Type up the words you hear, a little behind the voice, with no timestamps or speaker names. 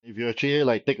If you actually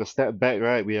like take a step back,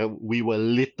 right, we were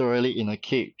literally in a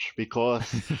cage because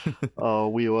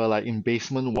we were like in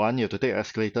basement one. You have to take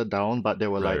escalator down, but there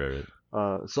were Right, like right,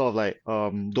 right. sort of like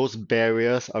those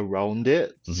barriers around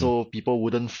it, Hmm. so people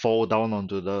wouldn't fall down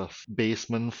onto the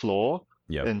basement floor.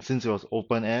 Yep. And since it was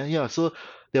open air, yeah, so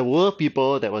there were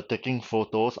people that were taking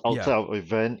photos Yeah. outside of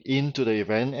event into the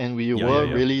event, and we Yeah, yeah, were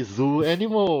yeah. really zoo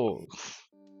animals.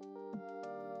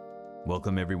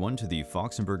 Welcome everyone to the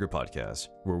Fox and Burger podcast,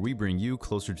 where we bring you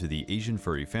closer to the Asian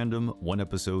furry fandom, one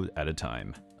episode at a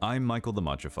time. I'm Michael the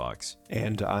Matcha Fox.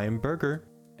 And I'm Burger.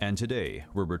 And today,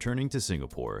 we're returning to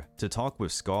Singapore to talk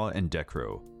with Ska and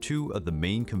Decro, two of the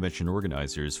main convention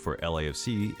organizers for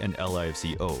LIFC and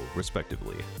LIFCO,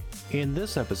 respectively. In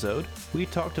this episode, we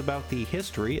talked about the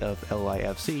history of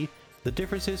LIFC, the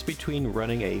differences between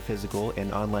running a physical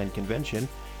and online convention,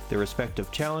 their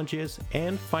respective challenges,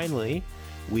 and finally,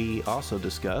 we also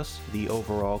discuss the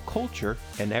overall culture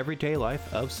and everyday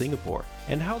life of Singapore,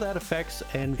 and how that affects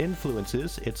and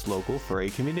influences its local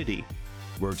furry community.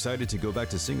 We're excited to go back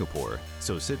to Singapore,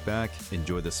 so sit back,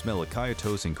 enjoy the smell of kaya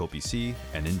toast and kopi C,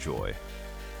 and enjoy.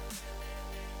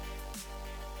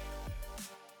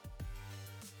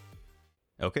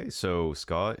 Okay, so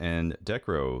Scott and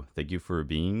Decro, thank you for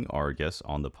being our guests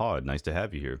on the pod. Nice to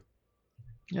have you here.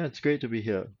 Yeah, it's great to be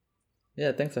here.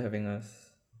 Yeah, thanks for having us.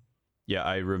 Yeah,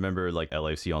 I remember like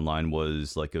LIFC Online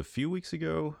was like a few weeks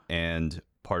ago, and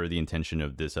part of the intention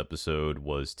of this episode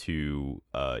was to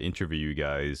interview you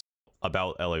guys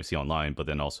about LIFC Online, but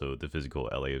then also the physical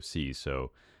LAFC.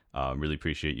 So really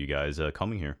appreciate you guys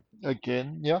coming here.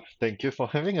 Again, yeah, thank you for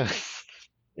having us.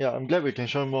 Yeah, I'm glad we can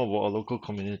share more about our local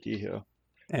community here.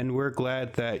 And we're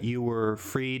glad that you were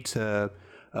free to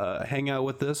hang out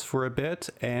with us for a bit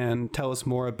and tell us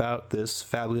more about this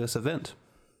fabulous event.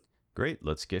 Great,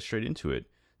 let's get straight into it.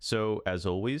 So as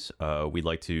always, we'd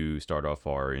like to start off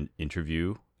our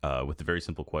interview with a very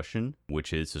simple question,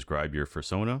 which is describe your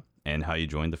persona and how you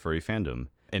joined the furry fandom.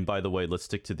 And by the way, let's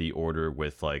stick to the order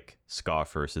with like Ska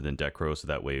first and then Decro, so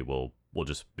that way we'll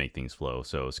just make things flow.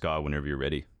 So Ska, whenever you're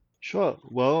ready. Sure.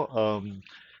 Well,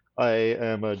 I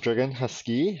am a Dragon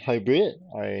Husky hybrid.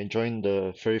 I joined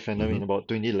the furry fandom Mm-hmm. in about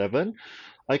 2011.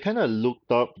 I kind of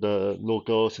looked up the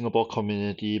local Singapore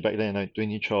community back then in like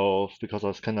 2012 because I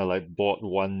was kind of like bored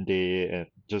one day and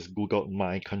just Googled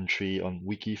my country on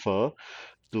Wikifur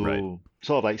Right. to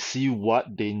sort of like see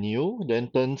what they knew. Then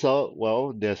turns out,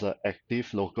 well, there's an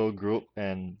active local group,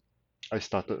 and I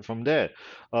started from there.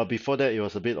 Before that, it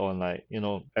was a bit on like,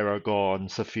 Aragon,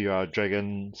 Saphira,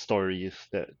 Dragon stories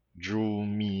that drew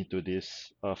me to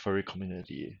this furry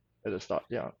community at the start.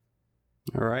 Yeah.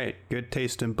 All right, good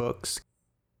taste in books.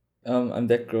 I'm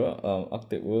Decro,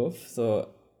 Arctic Wolf. So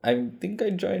I think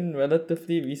I joined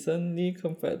relatively recently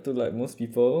compared to like most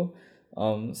people.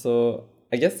 So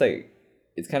I guess like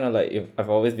it's kind of like if I've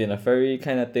always been a furry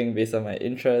kind of thing based on my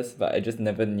interests, but I just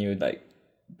never knew like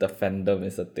the fandom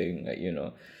is a thing, like.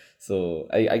 So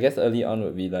I guess early on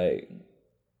would be like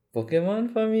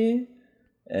Pokemon for me,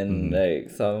 and Mm-hmm. like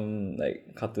some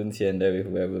like cartoons here and there with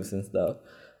werewolves and stuff.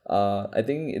 I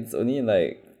think it's only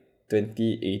like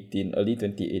 2018, early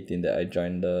 2018 that I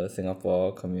joined the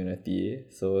Singapore community.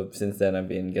 So since then I've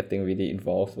been getting really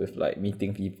involved with like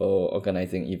meeting people,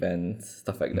 organizing events,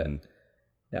 stuff like that. Mm-hmm.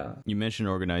 Yeah. You mentioned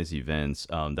organized events.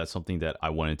 That's something that I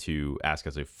wanted to ask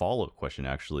as a follow-up question,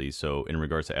 actually. So, in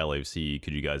regards to LAFC,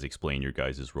 could you guys explain your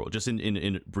guys' role? Just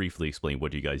in briefly explain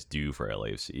what you guys do for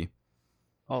LAFC.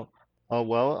 Oh,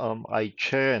 well, I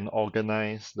chair and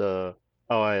organize the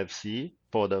LIFC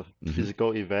for the Mm-hmm.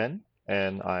 physical event,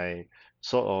 and I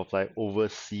sort of like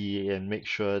oversee and make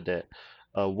sure that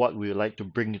what we like to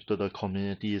bring to the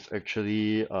community is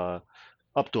actually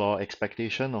up to our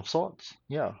expectation of sorts.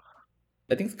 Yeah.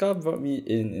 I think Scar brought me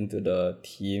into the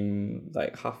team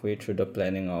like halfway through the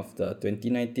planning of the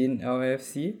 2019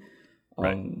 LIFC.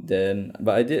 Right. Then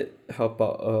but I did help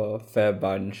out a fair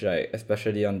bunch, like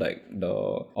especially on like the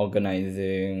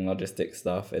organizing logistic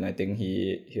stuff, and I think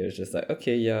he was just like,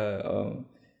 okay, yeah,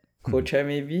 co-chair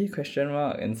maybe question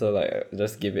mark, and so like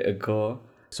just give it a go.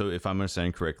 So, if I'm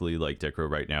understanding correctly, like Decro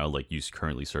right now, like you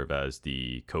currently serve as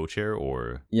the co-chair,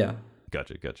 or Yeah.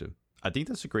 Gotcha. I think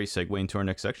that's a great segue into our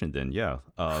next section then. Yeah.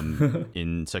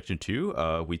 In section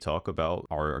 2, we talk about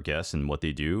our guests and what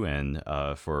they do. And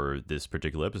for this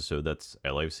particular episode, that's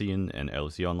LIFC and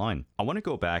LIFC Online. I want to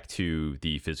go back to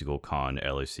the physical con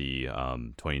LIFC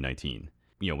 2019.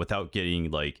 Without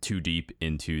getting like too deep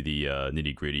into the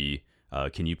nitty gritty,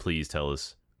 can you please tell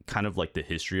us kind of like the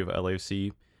history of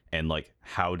LIFC and like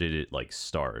how did it like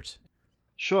start?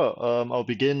 Sure. I'll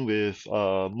begin with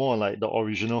more like the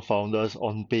original founders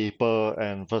on paper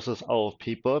and versus out of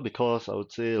paper because I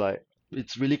would say like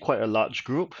it's really quite a large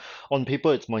group. On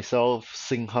paper, it's myself,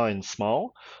 Singha, and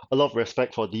Smile. A lot of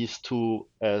respect for these two,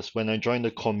 as when I joined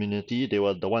the community, they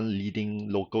were the one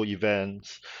leading local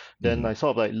events. Then Hmm. I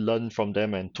sort of like learned from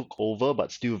them and took over,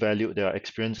 but still valued their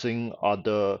experiencing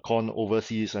other con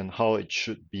overseas and how it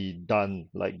should be done,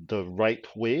 like the right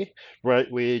way. Right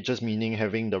way just meaning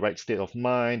having the right state of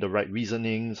mind, the right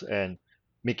reasonings, and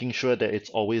making sure that it's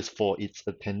always for its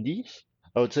attendees.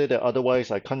 I would say that otherwise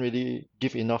I can't really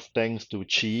give enough thanks to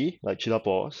Chi, like Chila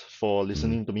Boss, for Hmm.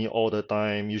 listening to me all the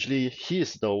time. Usually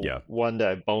he's the Yeah. one that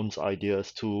I bounce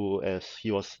ideas to, as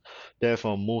he was there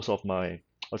for most of my,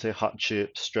 I'd say,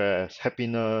 hardship, stress,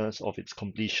 happiness of its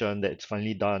completion, that it's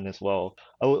finally done as well.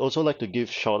 I would also like to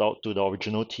give shout out to the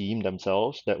original team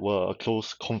themselves that were a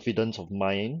close confidence of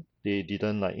mine. They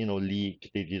didn't like,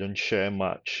 leak, they didn't share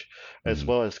much, as Hmm.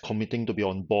 well as committing to be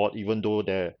on board even though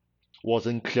there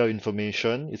wasn't clear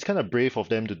information. It's kind of brave of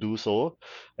them to do so,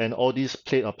 and all these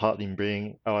played a part in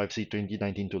bringing LIFC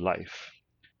 2019 to life.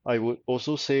 I would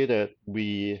also say that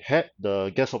we had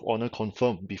the guest of honor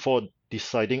confirmed before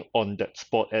deciding on that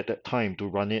spot at that time to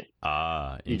run it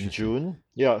Ah, in interesting. June.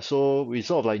 Yeah, so we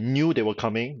sort of like knew they were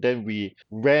coming, then we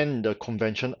ran the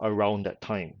convention around that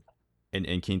time. And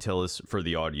can you tell us for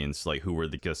the audience, like, who were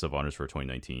the guests of honors for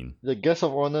 2019? The guests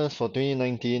of honors for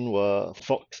 2019 were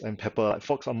Fox and Pepper, like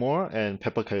Fox Amore and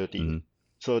Pepper Coyote. Hmm.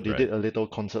 So they Right. did a little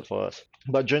concert for us.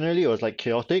 But generally it was like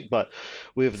chaotic, but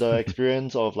with the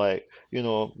experience of like,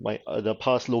 my the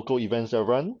past local events that I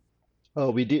run,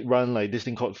 we did run like this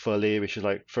thing called Furlay, which is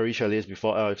like furry chalets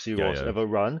before LFC Yeah, was yeah. ever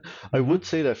run. I Mm-hmm. would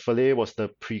say that Furlay was the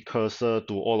precursor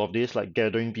to all of this, like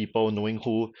gathering people, knowing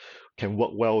who can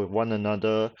work well with one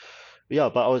another. Yeah,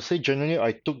 but I would say generally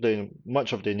I took the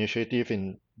much of the initiative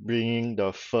in bringing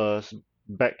the first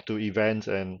back to events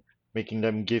and making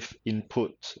them give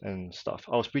input and stuff.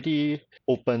 I was pretty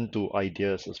open to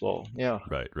ideas as well. Yeah.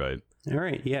 Right, right. All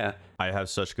right, yeah. I have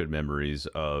such good memories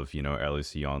of,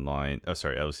 LEC online,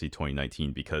 LEC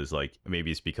 2019, because like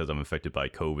maybe it's because I'm affected by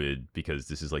COVID, because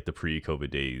this is like the pre-COVID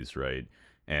days, right?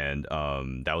 And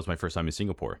that was my first time in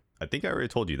Singapore. I think I already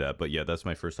told you that, but yeah, that's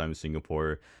my first time in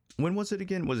Singapore. When was it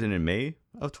again? Was it in May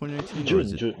of 2019 or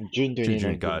is June, it June June? June.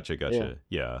 2019. Gotcha, Yeah. gotcha.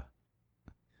 Yeah.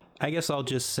 I guess I'll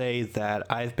just say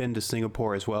that I've been to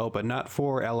Singapore as well, but not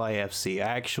for LIFC. I Hmm.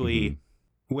 actually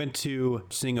went to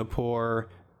Singapore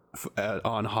on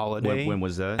When holiday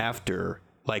was that? after,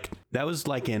 like, that was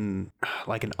like in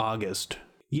August.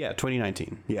 Yeah,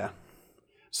 2019. Yeah.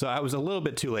 So I was a little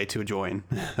bit too late to join,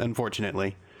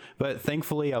 unfortunately. But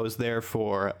thankfully, I was there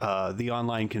for the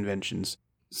online conventions.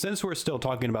 Since we're still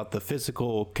talking about the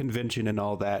physical convention and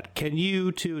all that, can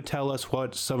you two tell us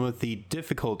what some of the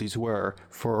difficulties were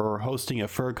for hosting a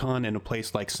FurCon in a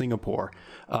place like Singapore?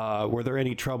 Were there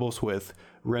any troubles with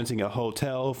renting a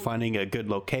hotel, finding a good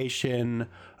location,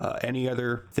 any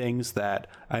other things that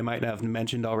I might have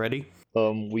mentioned already?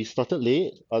 We started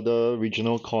late. Other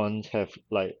regional cons have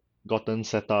like gotten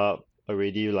set up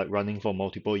already, like running for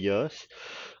multiple years.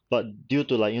 But due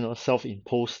to like,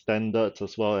 self-imposed standards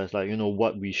as well as like,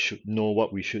 what we should know,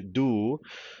 what we should do,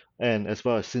 and as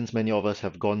well as since many of us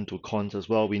have gone to cons as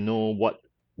well, we know what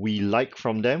we like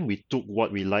from them. We took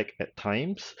what we like at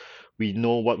times. We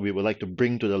know what we would like to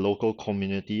bring to the local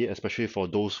community, especially for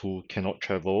those who cannot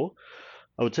travel.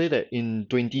 I would say that in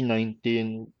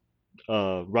 2019,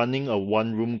 running a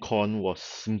one-room con was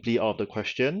simply out of the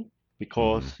question Hmm.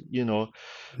 because,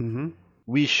 Mm-hmm.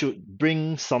 we should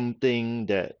bring something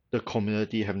that the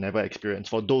community have never experienced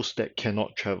for those that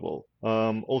cannot travel.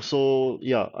 Also,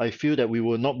 yeah, I feel that we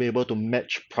will not be able to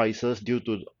match prices due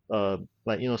to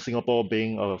like Singapore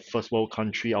being a first world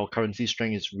country, our currency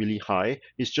strength is really high.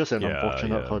 It's just an Yeah,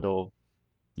 unfortunate yeah, hurdle.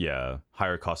 yeah.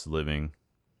 Higher cost of living.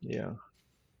 Yeah.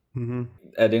 Mm-hmm.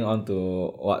 Adding on to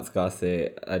what Scar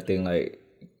said, I think like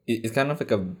it's kind of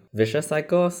like a vicious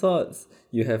cycle of sorts.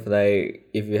 You have like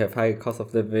if you have high cost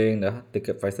of living, the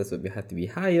ticket prices would have to be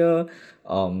higher.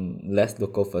 Less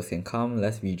local first can come,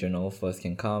 less regional first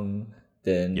can come.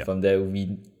 Then Yeah. from there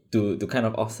we to kind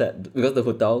of offset because the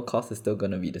hotel cost is still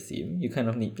gonna be the same. You kind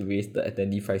of need to raise the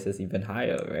attendee prices even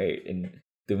higher, right? And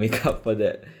to make up for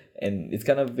that, and it's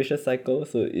kind of vicious cycle.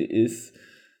 So it is.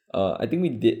 I think we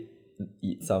did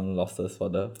eat some losses for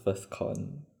the first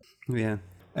con. Yeah.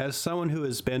 As someone who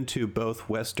has been to both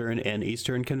Western and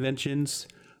Eastern conventions,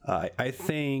 I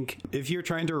think if you're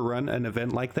trying to run an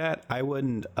event like that, I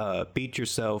wouldn't beat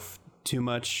yourself too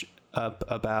much up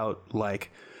about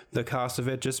like the cost of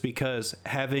it, just because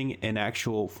having an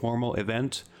actual formal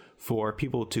event for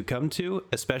people to come to,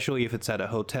 especially if it's at a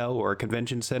hotel or a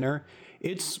convention center.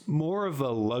 It's more of a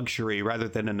luxury rather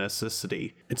than a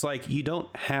necessity. It's like you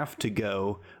don't have to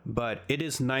go, but it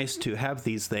is nice to have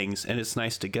these things, and it's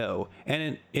nice to go.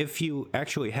 And if you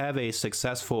actually have a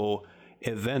successful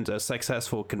event, a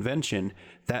successful convention,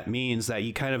 that means that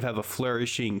you kind of have a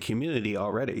flourishing community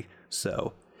already.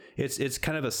 So it's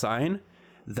kind of a sign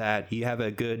that you have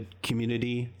a good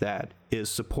community that is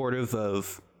supportive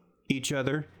of each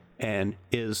other and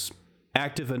is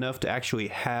active enough to actually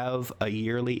have a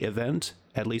yearly event,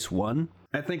 at least one.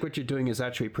 I think what you're doing is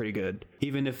actually pretty good,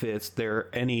 even if there are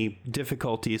any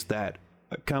difficulties that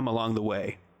come along the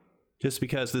way. Just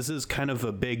because this is kind of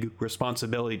a big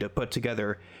responsibility to put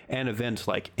together an event,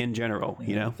 like in general,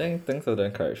 you know? Thanks for the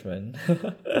encouragement.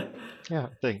 Yeah,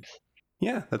 thanks.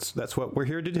 Yeah, that's what we're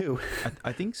here to do.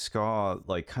 I think Ska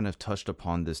like kind of touched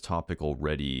upon this topic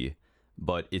already,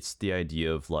 but it's the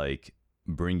idea of like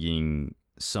bringing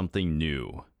something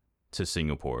new to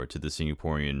Singapore, to the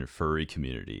Singaporean furry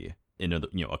community in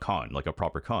a con, like a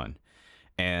proper con.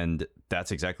 And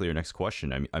that's exactly our next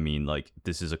question. I mean, like,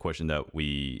 this is a question that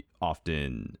we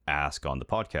often ask on the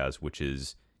podcast, which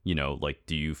is, like,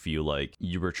 do you feel like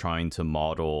you were trying to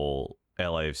model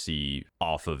LIFC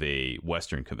off of a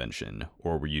Western convention,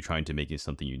 or were you trying to make it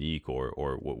something unique, or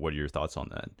what are your thoughts on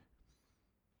that?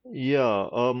 Yeah,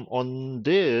 on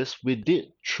this, we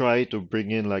did try to bring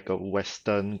in like a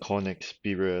Western con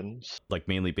experience. Like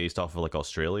mainly based off of like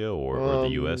Australia or the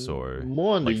US, or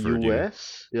More on the like Purdue?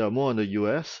 US. Yeah, more on the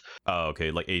US. Oh,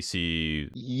 okay, like AC.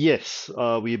 Yes,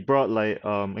 we brought like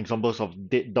examples of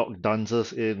dead dog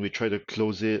dancers in. We tried to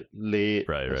close it late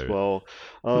Right, as right. well.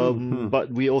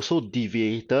 But we also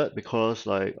deviated because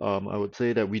like I would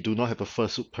say that we do not have a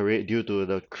fursuit parade due to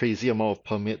the crazy amount of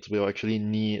permits we'll actually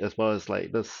need, as well as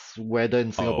like the weather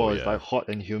in Singapore is yeah. like hot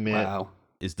and humid. Wow.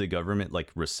 Is the government like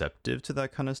receptive to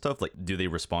that kind of stuff? Like, do they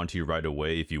respond to you right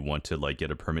away if you want to like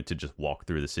get a permit to just walk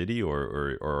through the city,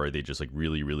 or are they just like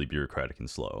really, really bureaucratic and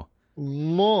slow?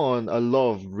 More on a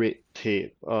lot of red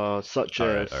tape, such All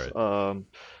as right, all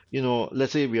right.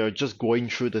 let's say we are just going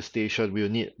through the station, we'll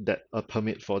need a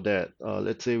permit for that.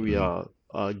 Let's say we Mhm.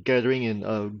 are gathering in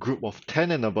a group of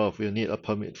 10 and above, we'll need a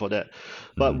permit for that.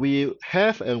 But Mhm. we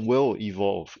have and will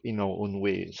evolve in our own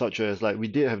way, such as like we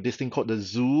did have this thing called the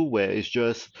zoo, where it's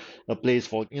just a place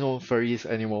for, furries,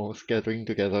 animals gathering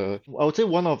together. I would say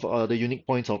one of the unique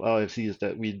points of LFC is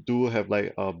that we do have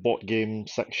like a board game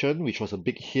section, which was a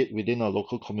big hit within our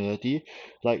local community.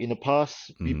 Like in the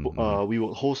past, Mhm. we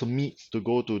would host meets to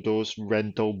go to those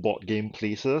rental board game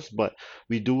places, but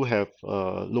we do have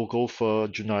local fur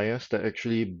juniors that actually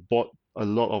bought a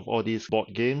lot of all these board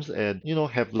games, and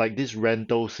have like this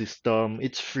rental system.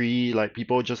 It's free, like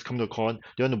people just come to con,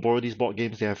 they want to borrow these board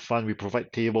games, they have fun. We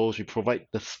provide tables, we provide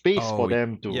the space for Oh,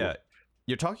 them to. yeah.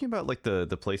 You're talking about like the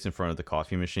place in front of the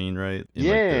coffee machine, right? In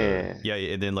like Yeah.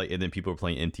 and then people are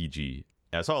playing MTG.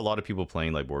 I saw a lot of people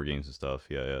playing like board games and stuff.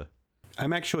 Yeah.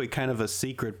 I'm actually kind of a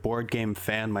secret board game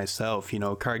fan myself,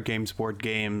 card games, board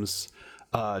games,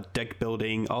 deck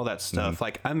building, all that stuff.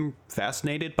 Like, I'm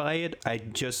fascinated by it. I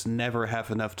just never have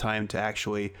enough time to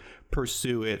actually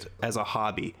pursue it as a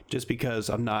hobby, just because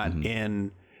I'm not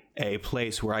in a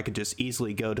place where I could just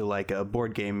easily go to like a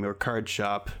board game or card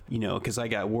shop, because I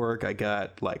got work, I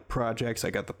got like projects, I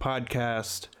got the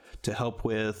podcast to help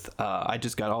with. I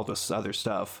just got all this other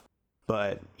stuff.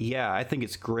 But yeah, I think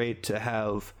it's great to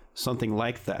have something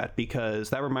like that, because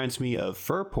that reminds me of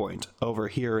Furpoint over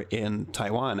here in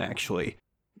Taiwan, actually.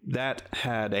 That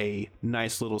had a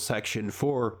nice little section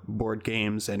for board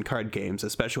games and card games,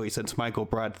 especially since Michael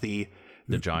brought the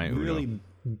giant really Uno.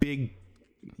 big,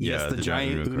 Yeah, the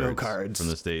giant Uno cards from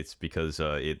the States, because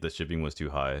the shipping was too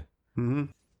high.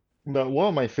 But one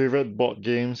of my favorite board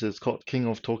games is called King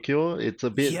of Tokyo. It's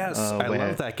a bit Yes, I where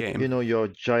love that game. you're a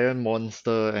giant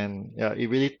monster, and yeah, it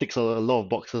really ticks a lot of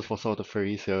boxes for some of the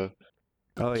furries here.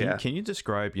 Oh yeah. Can you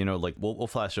describe, like we'll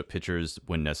flash up pictures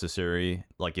when necessary,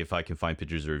 like if I can find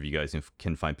pictures, or if you guys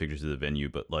can find pictures of the venue,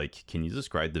 but like, can you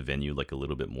describe the venue like a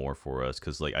little bit more for us?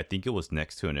 Because like I think it was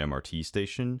next to an MRT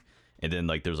station, and then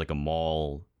like there's like a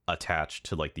mall attached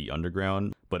to like the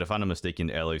underground. But if I'm not mistaken,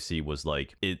 LFC was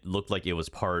like, it looked like it was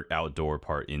part outdoor,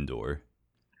 part indoor.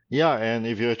 Yeah, and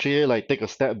if you actually like take a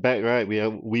step back, right,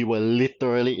 we were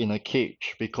literally in a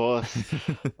cage because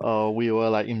we were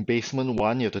like in basement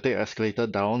one. You have to take an escalator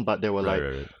down, but there were Right,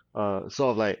 like right, right.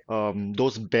 sort of like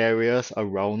those barriers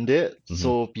around it, Mhm.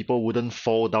 so people wouldn't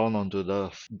fall down onto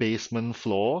the basement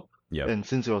floor. Yep. And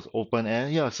since it was open air,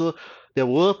 yeah, so there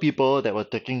were people that were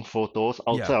taking photos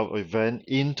outside of event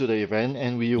into the event,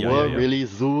 and we Yeah, were yeah. really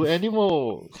zoo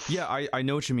animals. Yeah, I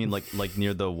know what you mean. Like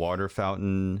near the water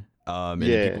fountain, And then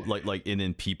Yeah. people and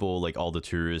then people like all the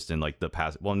tourists and like the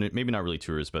maybe not really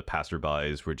tourists, but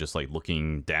passerbys were just like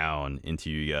looking down into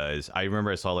you guys. I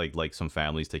remember I saw like some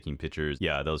families taking pictures.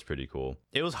 Yeah, that was pretty cool.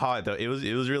 It was hot though. It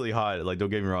was really hot. Like, don't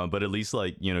get me wrong, but at least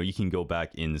like, you can go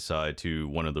back inside to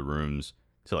one of the rooms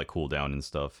to like cool down and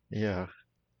stuff. Yeah.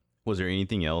 Was there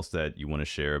anything else that you want to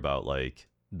share about like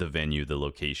the venue, the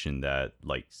location that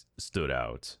like stood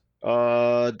out?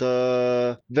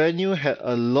 The venue had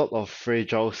a lot of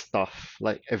fragile stuff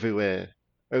like everywhere.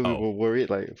 And we Oh, were worried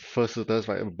like fursuiters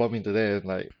like bump into there and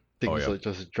like oh things yeah. would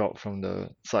just drop from the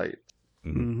side.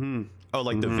 Mm-hmm. Oh,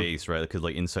 like the Mm-hmm. vase, right? Because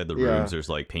like inside the Yeah. rooms, there's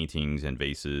like paintings and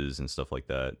vases and stuff like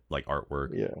that, like artwork.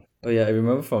 Yeah. Oh yeah, I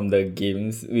remember from the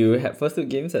games, we had fursuit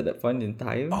games at that point in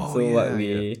time. Oh, so what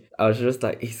yeah. I was just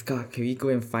like, hey Scott, can we go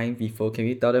and find people? Can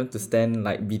we tell them to stand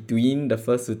like between the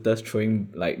fursuiters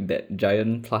throwing like that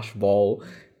giant plush ball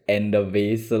and the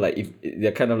vase, so like if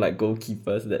they're kind of like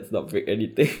goalkeepers, that's not break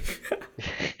anything.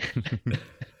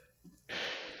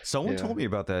 Someone Yeah. told me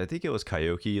about that. I think it was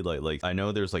Coyote. Like I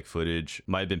know there's like footage.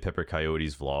 Might have been Pepper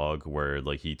Coyote's vlog where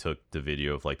like he took the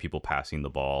video of like people passing the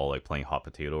ball, like playing hot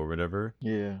potato or whatever.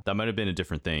 Yeah. That might have been a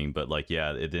different thing, but like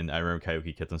yeah, it didn't. I remember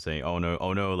Coyote kept on saying, oh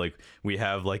no, like we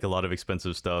have like a lot of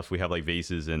expensive stuff. We have like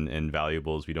vases and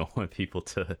valuables. We don't want people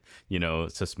to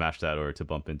to smash that or to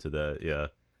bump into that. Yeah,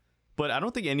 but I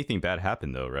don't think anything bad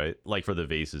happened though, right? Like for the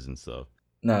vases and stuff.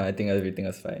 No, I think everything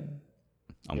was fine.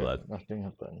 I'm Yeah, glad. nothing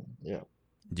happened. Yeah.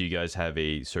 Do you guys have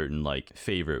a certain like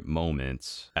favorite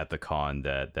moment at the con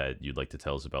that you'd like to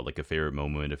tell us about? Like a favorite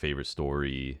moment, a favorite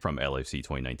story from LIFC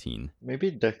 2019?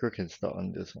 Maybe Decro can start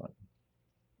on this one.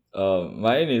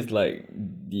 Mine is like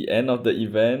the end of the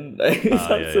event. It sounds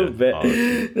yeah, so yeah. bad. Oh,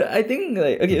 shoot. I think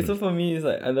like okay, so for me it's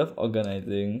like I love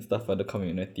organizing stuff for the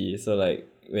community. So like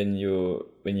when you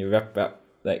wrap up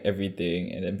like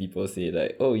everything and then people say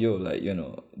like, oh yo, like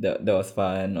that was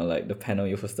fun, or like the panel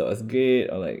you hosted was great,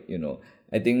 or like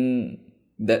I think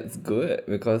that's good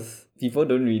because people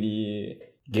don't really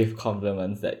give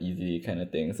compliments that easily kind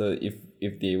of thing. So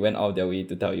if they went out their way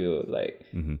to tell you like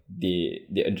Mhm. they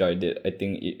enjoyed it, I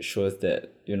think it shows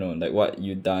that like what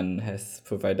you done has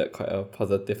provided quite a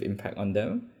positive impact on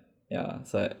them. Yeah,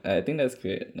 so I think that's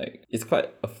great. Like it's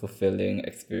quite a fulfilling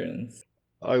experience.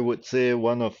 I would say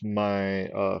one of my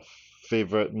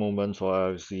favorite moments for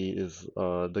IFC is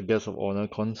the Guest of Honor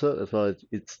concert as well as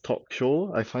its talk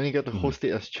show. I finally get to Mhm. host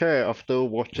it as chair after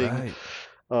watching Right.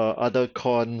 other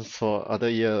cons for other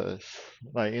years,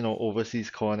 like overseas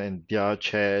con and their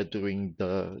chair doing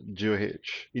the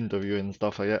GOH interview and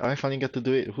stuff like that. I finally get to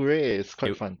do it. Hooray! It's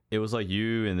quite fun. It was like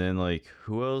you, and then like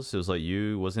who else? It was like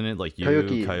you, wasn't it? Like you,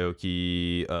 Karaoke.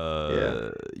 Coyote.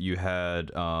 Yeah. You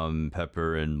had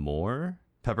Pepper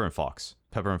and Fox,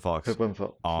 Pepper Fox.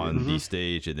 on the Mhm.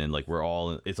 stage, and then like we're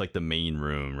all. It's like the main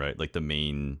room, right? Like the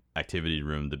main activity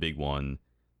room, the big one.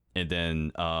 And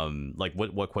then like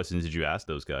what questions did you ask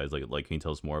those guys? Like can you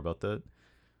tell us more about that?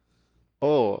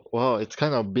 Oh, wow, it's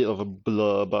kind of a bit of a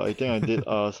blur, but I think I did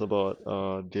ask about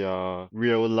their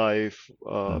real life,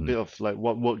 a Mhm. bit of like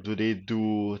what work do they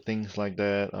do, things like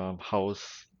that,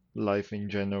 how's life in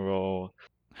general.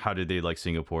 How did they like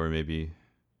Singapore? Maybe.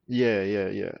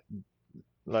 Yeah.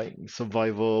 Like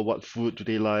survival, what food do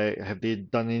they like? Have they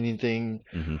done anything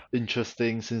Mm-hmm.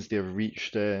 interesting since they've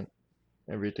reached there?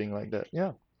 Everything like that.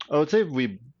 Yeah, I would say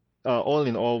we, all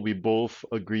in all, we both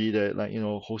agree that like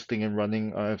hosting and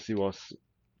running IFC was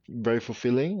very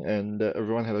fulfilling and that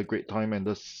everyone had a great time and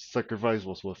the sacrifice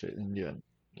was worth it in the end.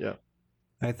 Yeah.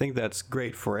 I think that's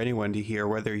great for anyone to hear,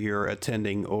 whether you're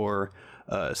attending or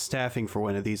staffing for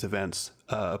one of these events.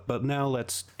 But now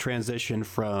let's transition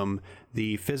from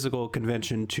the physical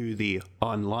convention to the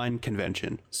online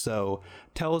convention. So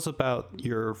tell us about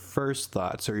your first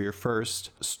thoughts or your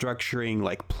first structuring,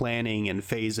 like planning and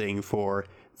phasing for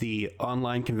the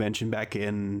online convention back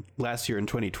in last year in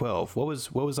 2012. What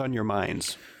was on your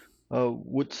minds?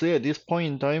 Would say at this point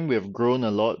in time we have grown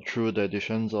a lot through the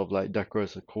additions of like Decro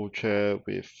as a co-chair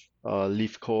with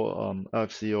LIFC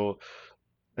FCO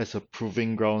as a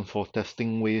proving ground for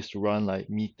testing ways to run like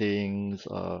meetings,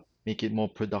 make it more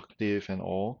productive and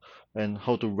all, and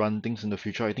how to run things in the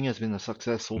future. I think has been a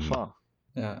success so Mhm. far.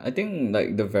 Yeah, I think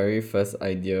like the very first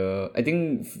idea, I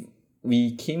think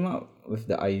we came up with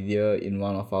the idea in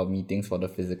one of our meetings for the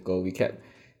physical. We kept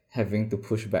having to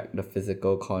push back the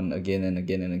physical con again and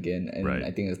again and again. And Right.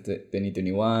 I think it's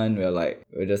 2021.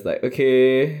 We're just like,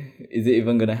 okay, is it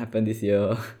even gonna happen this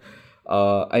year?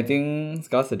 I think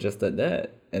Scar suggested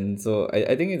that. And so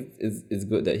I think it's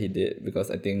good that he did because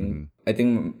I think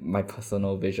my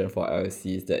personal vision for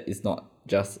LSC is that it's not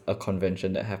just a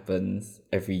convention that happens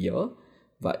every year,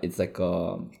 but it's like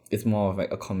it's more of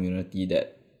like a community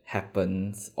that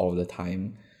happens all the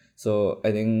time. So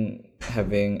I think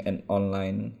having an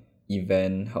online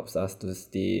event helps us to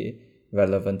stay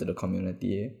relevant to the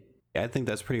community. I think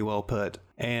that's pretty well put.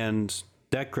 And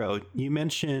Decro, you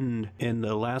mentioned in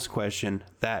the last question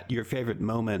that your favorite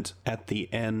moment at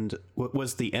the end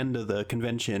was the end of the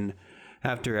convention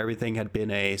after everything had been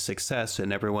a success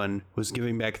and everyone was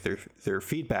giving back their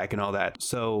feedback and all that.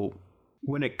 So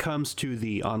when it comes to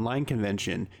the online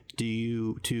convention, do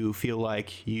you two feel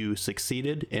like you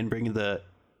succeeded in bringing the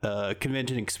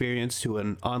convention experience to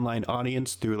an online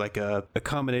audience through like a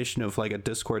combination of like a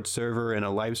Discord server and a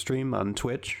live stream on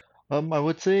Twitch? I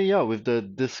would say, yeah, with the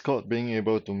Discord being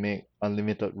able to make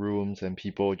unlimited rooms and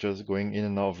people just going in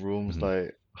and out of rooms, Mhm.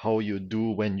 like how you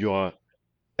do when you are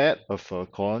at a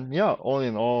FurCon, yeah, all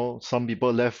in all, some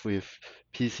people left with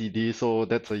PCD, so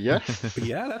that's a yes.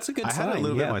 Yeah, that's a good I sign. had a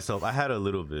little bit Yeah. myself. I had a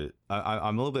little bit.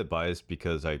 I'm a little bit biased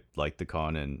because I liked the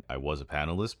con and I was a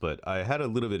panelist, but I had a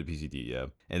little bit of PCD, yeah.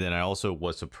 And then I also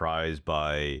was surprised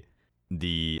by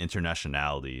the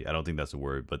internationality. I don't think that's a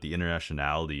word, but the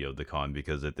internationality of the con,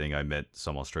 because I think I met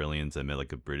some Australians. I met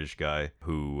like a British guy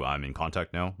who I'm in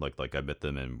contact now. Like I met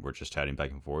them and we're just chatting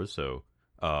back and forth. So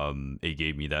it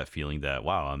gave me that feeling that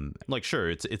wow, I'm like, sure,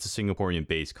 it's a Singaporean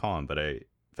based con, but I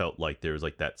felt like there was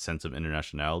like that sense of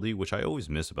internationality, which I always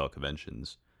miss about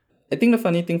conventions. I think the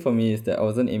funny thing for me is that I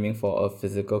wasn't aiming for a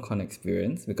physical con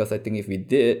experience, because I think if we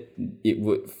did, it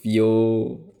would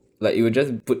feel like it would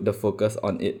just put the focus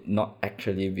on it not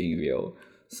actually being real.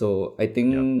 So I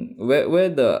think where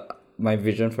the my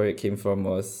vision for it came from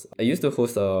was I used to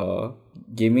host a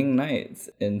gaming nights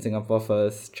in Singapore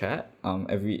First chat.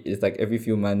 Every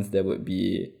few months there would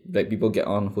be like people get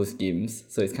on host games,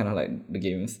 so it's kind of like the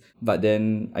games. But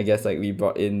then I guess like we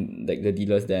brought in like the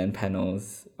dealers there and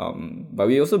panels. But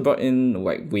we also brought in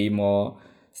like way more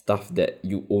stuff that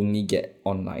you only get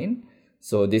online.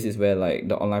 So this is where like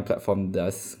the online platform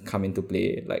does come into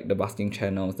play, like the basking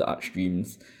channels, the art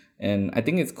streams. And I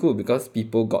think it's cool because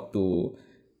people got to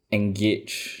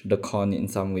engage the con in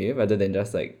some way rather than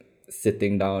just like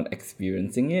sitting down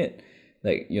experiencing it.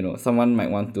 Like, you know, someone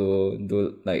might want to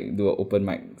do an open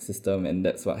mic system, and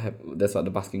that's what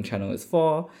the basking channel is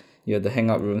for. You have the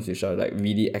hangout rooms which are like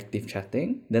really active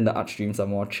chatting. Then the art streams are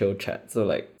more chill chat. So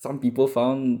like some people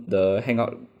found the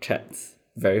hangout chats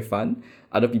very fun.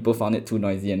 Other people found it too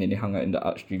noisy and then they hung out in the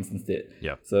art streams instead.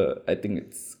 Yeah. So I think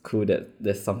it's cool that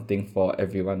there's something for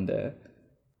everyone there.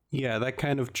 Yeah, that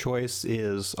kind of choice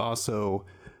is also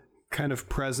kind of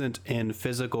present in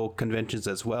physical conventions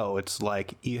as well. It's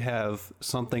like you have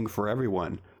something for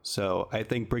everyone. So I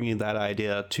think bringing that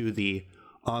idea to the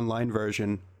online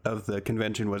version of the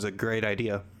convention was a great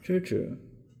idea. True.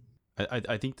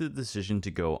 I think the decision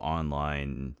to go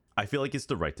online, I feel like it's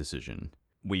the right decision.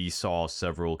 We saw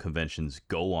several conventions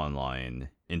go online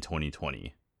in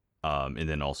 2020. And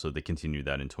then also they continued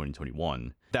that in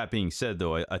 2021. That being said,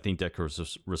 though, I think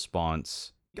Decro's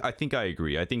response, I think I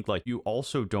agree. I think like you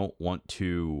also don't want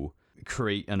to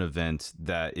create an event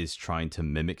that is trying to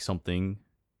mimic something,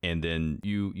 and then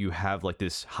you have like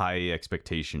this high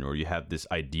expectation, or you have this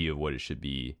idea of what it should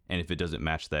be, and if it doesn't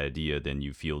match that idea, then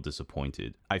you feel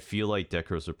disappointed. I feel like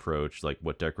Decro's approach, like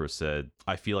what Decro said,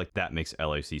 I feel like that makes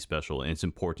LIFC special, and it's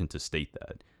important to state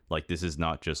that. Like, this is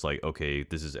not just like, okay,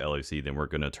 this is LIFC, then we're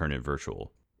going to turn it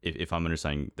virtual. If I'm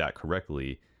understanding that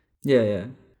correctly, Yeah.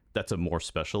 that's a more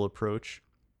special approach.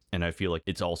 And I feel like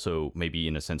it's also maybe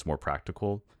in a sense more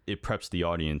practical. It preps the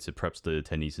audience, it preps the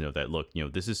attendees to know that, look,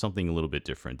 this is something a little bit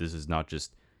different. This is not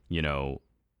just,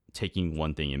 taking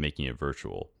one thing and making it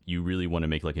virtual. You really want to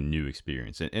make like a new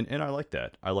experience. And I like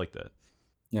that.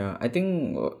 Yeah, I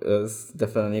think it was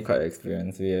definitely quite an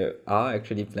experience. We are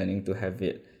actually planning to have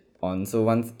it on. So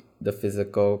once the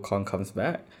physical con comes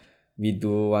back, we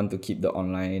do want to keep the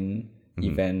online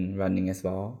event running as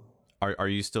well. Are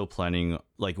you still planning,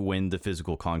 like when the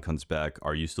physical con comes back,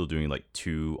 are you still doing like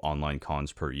 2 online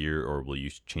cons per year, or will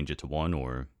you change it to 1,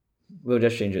 or? We'll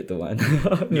just change it to 1.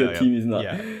 The team is not.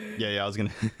 Yeah, I was going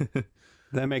to.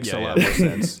 That makes a lot more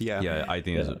sense. Yeah. Yeah, I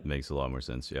think it makes a lot more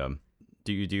sense. Yeah.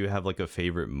 Do you have like a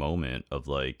favorite moment of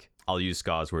like, I'll use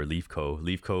Scott's where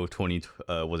LIFCO 20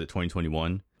 was it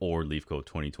 2021 or LIFCO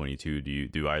 2022?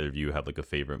 Do either of you have like a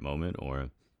favorite moment,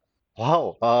 or?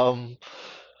 Wow.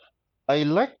 I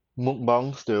like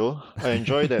mukbang still. I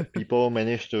enjoy that people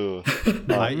manage to eat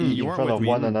You in weren't front with of me.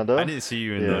 one another. I didn't see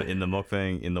you in Yeah. the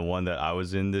mukbang, in the one that I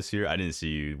was in this year. I didn't see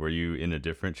you. Were you in a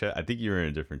different chat? I think you were in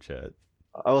a different chat.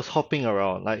 I was hopping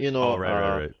around, like Oh,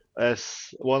 right.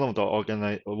 as one of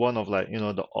like,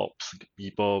 the ops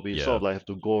people, we sort Yeah. of like have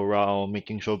to go around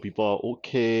making sure people are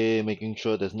okay, making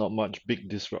sure there's not much big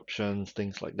disruptions,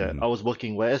 things like that. Hmm. I was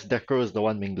working, whereas Decro is the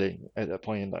one mingling at that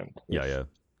point in time. Yeah, Yes. yeah.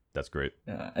 That's great.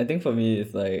 Yeah, I think for me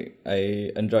it's like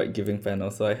I enjoyed giving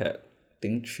panels, so I had I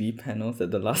think 3 panels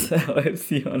at the last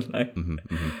LIFC online. Hmm.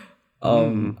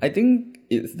 Hmm. I think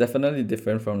it's definitely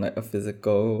different from like a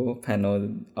physical panel.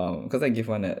 Because I give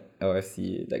one at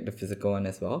LFC, like the physical one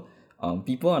as well.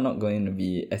 People are not going to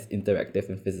be as interactive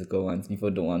in physical ones. People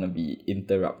don't want to be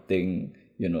interrupting,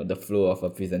 the flow of a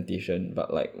presentation.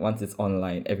 But like once it's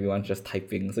online, everyone's just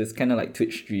typing, so it's kind of like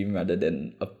Twitch stream rather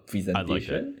than a I like that.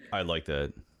 presentation. I like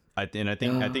that. I think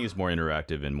Yeah, it's more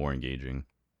interactive and more engaging.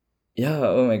 yeah.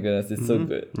 Oh my goodness, it's so Mm-hmm.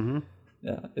 good. Mm-hmm.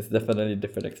 Yeah, it's definitely a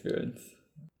different experience.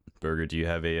 Burger, do you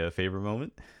have a, favorite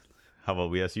moment? How about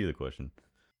we ask you the question?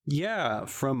 Yeah,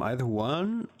 from either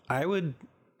one, I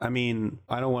mean,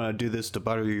 I don't want to do this to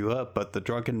butter you up, but the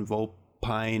drunken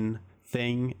Volpine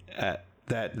thing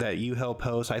that you help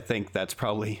host, I think that's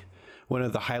probably one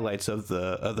of the highlights of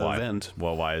the Why? event.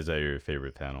 Well, why is that your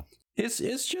favorite panel? It's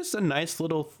just a nice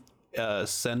little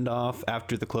send off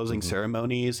after the closing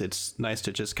ceremonies. It's nice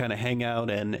to just kind of hang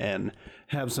out and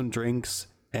have some drinks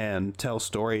and tell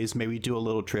stories, maybe do a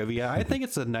little trivia. I think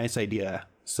it's a nice idea.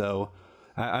 So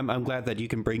I'm glad that you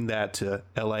can bring that to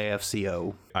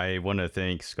LIFCO. I want to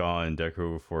thank Ska and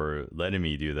Decro for letting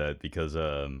me do that because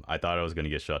I thought I was going to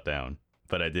get shut down,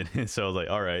 but I didn't. So I was like,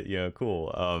 all right, yeah,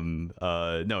 cool.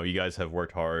 No, you guys have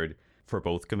worked hard for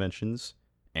both conventions,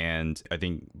 and I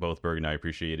think both Berg and I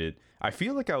appreciate it. I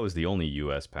feel like I was the only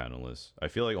US panelist. I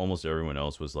feel like almost everyone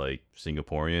else was like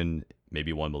Singaporean,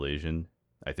 maybe one Malaysian.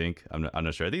 I think I'm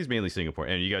not sure. I think it's mainly Singapore,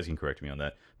 and you guys can correct me on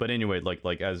that. But anyway,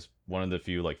 like as one of the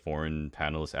few like foreign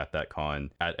panelists at that con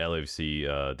at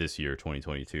LFC this year,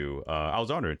 2022, I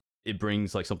was honored. It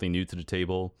brings like something new to the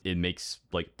table. It makes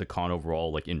like the con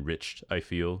overall like enriched, I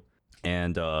feel.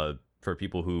 And for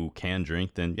people who can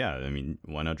drink, then yeah, I mean,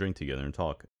 why not drink together and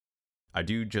talk? I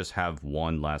do just have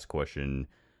one last question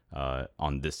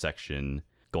on this section,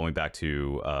 going back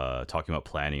to talking about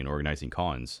planning and organizing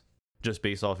cons. Just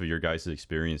based off of your guys'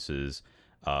 experiences,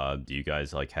 do you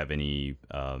guys like have any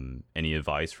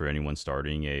advice for anyone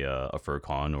starting a fur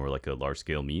con or like a large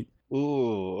scale meet?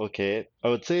 Ooh, okay. I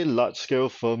would say large scale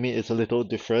for me is a little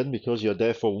different because you're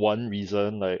there for one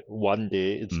reason, like one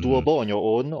day. It's Hmm. doable on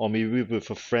your own, or maybe with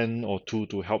a friend or two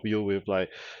to help you with like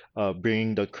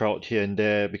bringing the crowd here and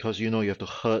there because you have to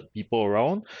herd people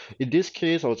around. In this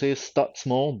case, I would say start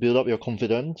small, build up your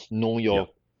confidence, know Yeah. your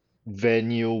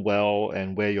venue well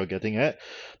and where you're getting at.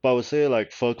 But I would say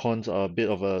like fur cons are a bit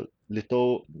of a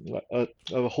little like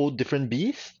a whole different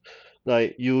beast.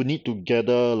 Like you need to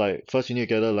gather like first you need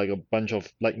to gather like a bunch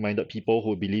of like-minded people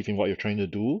who believe in what you're trying to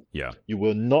do. Yeah. You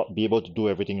will not be able to do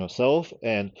everything yourself,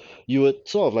 and you would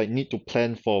sort of like need to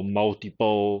plan for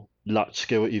multiple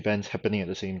large-scale events happening at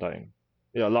the same time.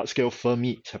 Yeah, large-scale fur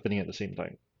meets happening at the same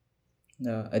time.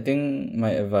 Yeah, I think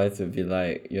my advice would be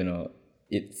like,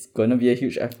 it's gonna be a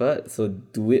huge effort, so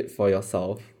do it for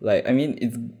yourself. Like, I mean,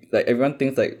 it's like everyone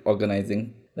thinks like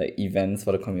organizing like events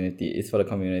for the community is for the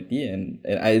community, and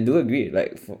I do agree.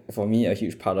 Like, for me, a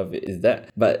huge part of it is that.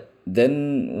 But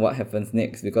then what happens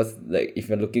next? Because like if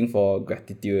you're looking for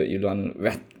gratitude, you want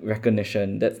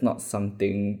recognition. That's not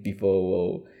something people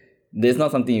will. There's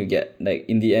not something you get. Like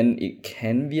in the end, it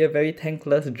can be a very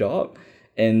thankless job,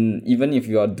 and even if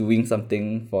you are doing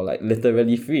something for like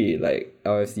literally free, like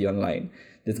LFC online,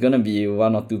 there's gonna be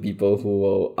one or two people who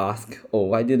will ask, oh,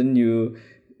 why didn't you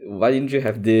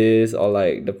have this, or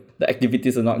like the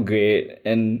activities are not great,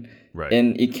 and Right.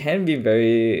 and it can be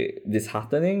very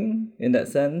disheartening in that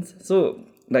sense. So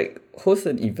like host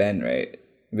an event, right?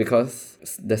 Because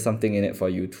there's something in it for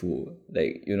you too.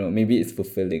 Like, maybe it's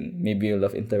fulfilling. Maybe you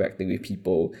love interacting with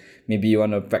people. Maybe you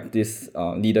want to practice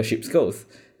leadership skills,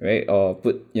 right? Or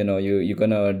you're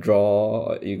gonna draw,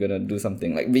 or you're gonna do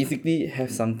something. Like basically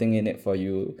have something in it for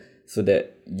you so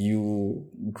that you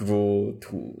grow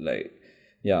too. Like,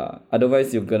 yeah.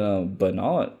 Otherwise you're gonna burn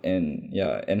out, and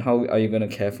yeah, and how are you gonna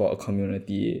care for a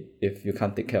community if you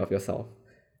can't take care of yourself?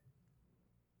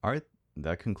 All right.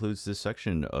 That concludes this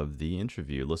section of the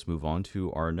interview. Let's move on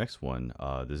to our next one.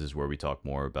 This is where we talk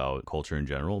more about culture in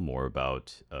general, more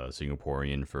about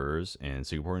Singaporean furs and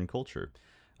Singaporean culture.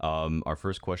 Our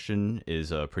first question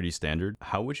is pretty standard.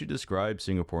 How would you describe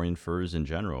Singaporean furs in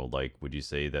general? Like, would you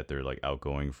say that they're like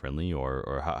outgoing, friendly,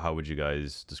 or how would you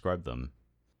guys describe them?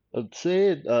 I'd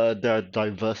say there are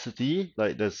diversity,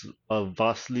 like there's a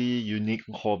vastly unique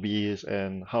hobbies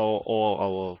and how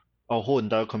all our whole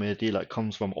entire community like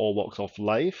comes from all walks of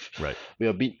life. Right. We're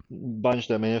a big bunch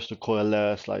that managed to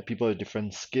coalesce, like people with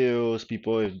different skills,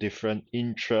 people with different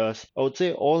interests. I would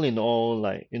say all in all,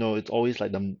 like, it's always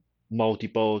like the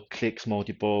multiple cliques,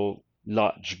 multiple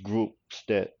large groups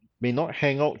that may not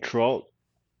hang out throughout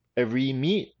every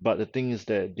meet, but the thing is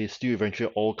that they still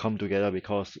eventually all come together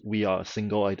because we are a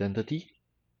single identity.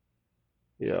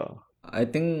 Yeah. I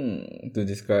think to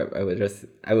describe, I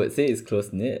would say it's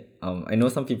close knit. I know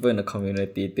some people in the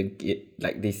community think it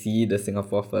like they see the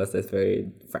Singapore First as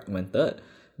very fragmented,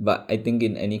 but I think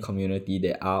in any community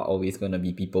there are always gonna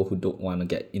be people who don't want to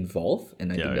get involved,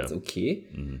 and I think that's okay.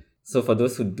 So for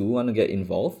those who do want to get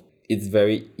involved, it's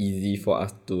very easy for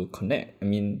us to connect. I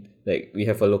mean, like we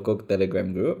have a local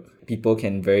Telegram group. People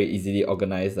can very easily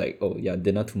organize like, oh yeah,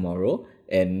 dinner tomorrow,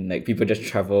 and like people just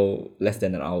travel less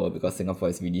than an hour because Singapore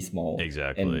is really small.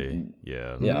 Exactly. And,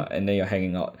 Yeah. yeah, and then you're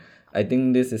hanging out. I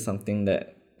think this is something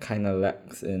that kind of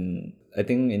lacks in, I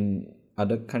think in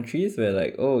other countries where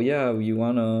like, oh yeah, we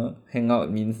want to hang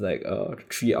out means like a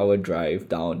 3 hour drive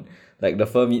down. Like the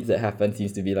fur meets that happen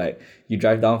seems to be like you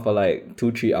drive down for like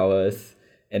 2-3 hours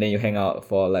and then you hang out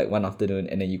for like one afternoon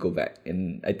and then you go back.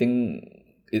 And I think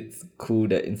it's cool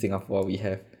that in Singapore we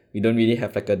don't really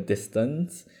have like a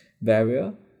distance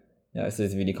barrier. Yeah, so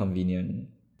it's really convenient.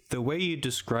 The way you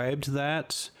described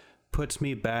that puts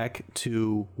me back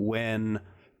to when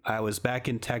I was back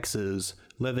in Texas,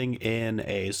 living in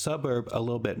a suburb a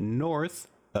little bit north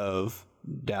of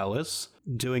Dallas,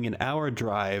 doing an hour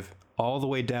drive all the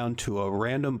way down to a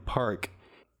random park,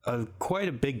 quite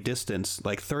a big distance,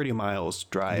 like 30 miles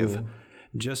drive,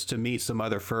 just to meet some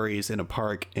other furries in a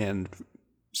park and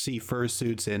see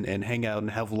fursuits and hang out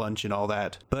and have lunch and all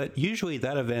that. But usually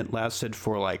that event lasted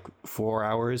for like 4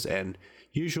 hours, and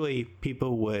usually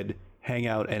people would hang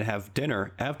out and have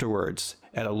dinner afterwards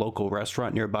at a local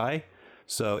restaurant nearby.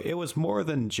 So it was more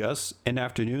than just an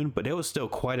afternoon, but it was still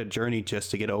quite a journey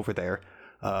just to get over there.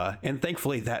 And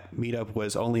thankfully that meetup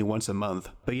was only once a month.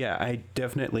 But yeah, I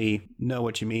definitely know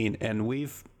what you mean. And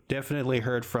we've definitely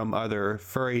heard from other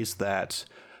furries that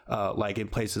like in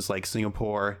places like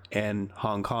Singapore and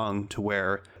Hong Kong, to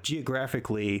where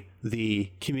geographically the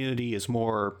community is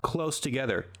more close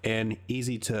together and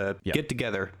easy to get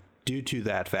together due to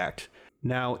that fact.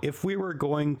 Now, if we were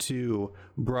going to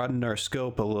broaden our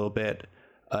scope a little bit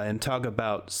and talk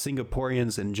about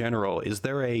Singaporeans in general, is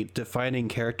there a defining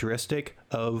characteristic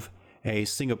of a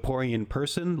Singaporean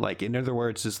person? Like, in other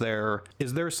words, is there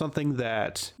something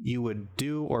that you would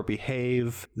do or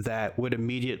behave that would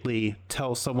immediately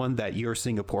tell someone that you're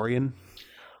Singaporean?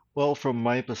 Well, from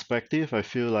my perspective, I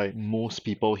feel like most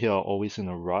people here are always in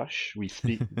a rush. We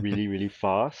speak really, really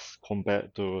fast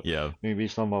compared to Yeah. maybe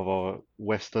some of our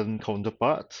Western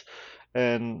counterparts.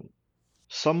 And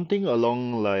something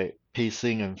along like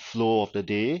pacing and flow of the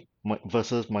day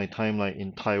versus my time like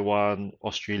in Taiwan,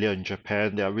 Australia, and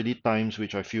Japan, there are really times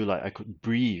which I feel like I could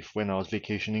breathe when I was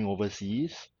vacationing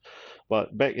overseas.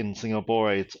 But back in Singapore,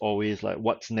 right, it's always like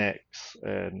what's next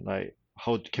and like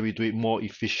how can we do it more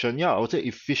efficient? Yeah, I would say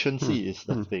efficiency is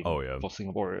the thing Oh, yeah. for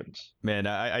Singaporeans. Man,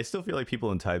 I still feel like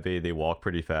people in Taipei, they walk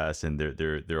pretty fast, and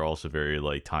they're also very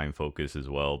like time focused as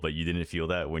well. But you didn't feel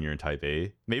that when you're in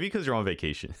Taipei, maybe because you're on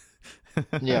vacation.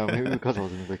 Yeah, maybe because I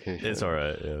was on vacation. It's all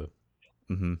right.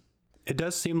 Yeah. It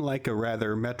does seem like a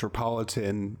rather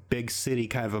metropolitan, big city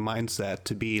kind of a mindset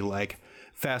to be like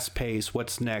fast paced.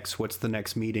 What's next? What's the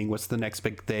next meeting? What's the next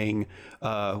big thing?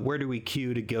 Where do we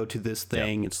queue to go to this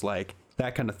thing? It's like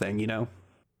that kind of thing, you know?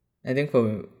 I think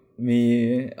for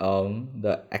me,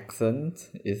 the accent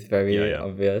is very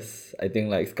obvious. I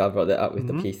think like Scar brought that up with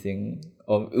the pacing.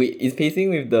 Or wait, is pacing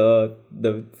with the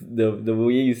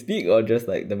way you speak or just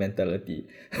like the mentality?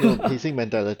 No, pacing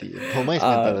mentality. Thomas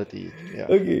mentality. Yeah.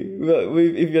 Okay, well,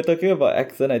 if you're talking about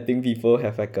accent, I think people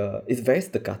have like it's very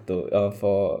staccato.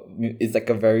 It's like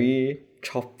a very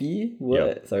choppy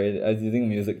word. Yep. Sorry, I was using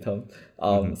music terms.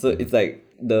 So it's like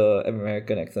the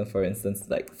American accent, for instance,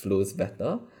 like flows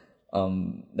better.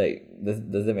 Like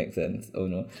does it make sense? Oh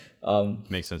no.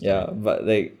 Makes sense. Yeah, but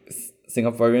like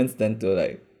Singaporeans tend to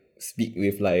like speak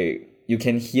with like you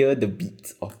can hear the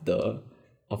beats of the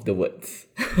words.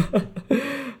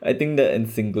 I think that in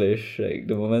Singlish, like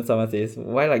the moment someone says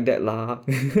 "Why like that lah?"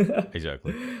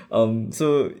 Exactly.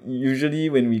 So usually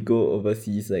when we go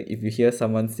overseas, like if you hear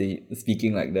someone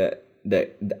speaking like that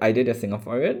either they're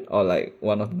Singaporean or like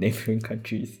one of the neighboring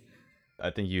countries. I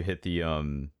think you hit the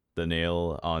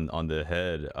nail on the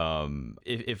head.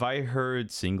 If I heard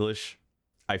Singlish,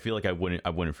 I feel like I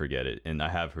wouldn't forget it, and I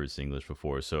have heard Singlish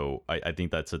before, so I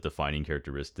think that's a defining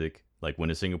characteristic. Like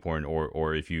when a Singaporean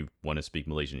or if you want to speak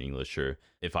Malaysian English, sure.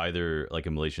 If either like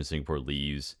a Malaysian Singapore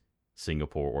leaves,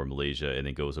 Singapore or Malaysia and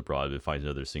then goes abroad and finds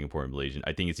another Singapore and Malaysian,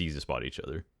 I think it's easy to spot each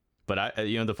other. But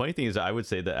the funny thing is, I would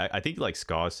say that I think like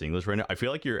Scott's English right now, I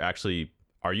feel like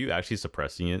are you actually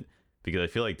suppressing it? Because I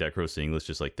feel like Decro's English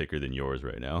just like thicker than yours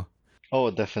right now. Oh,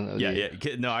 Yeah, definitely.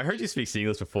 yeah. No, I heard you speak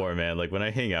English before, man. Like when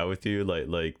I hang out with you,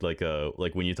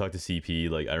 like when you talk to CP,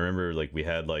 like I remember like we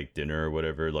had like dinner or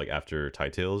whatever, like after Tie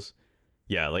Tales.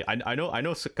 Yeah, like I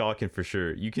know Scott can for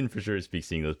sure, you can for sure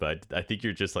speak English, but I think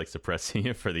you're just like suppressing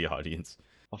it for the audience.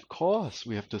 Of course,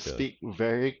 we have to Yeah. speak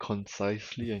very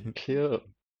concisely and clear.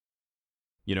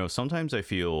 Sometimes I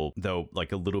feel, though,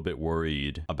 like a little bit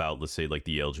worried about, let's say, like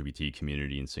the LGBT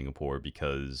community in Singapore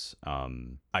because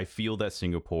I feel that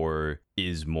Singapore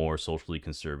is more socially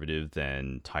conservative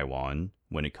than Taiwan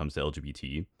when it comes to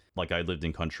LGBT. Like, I lived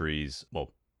in countries,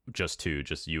 well, just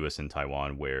US and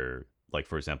Taiwan, where, like,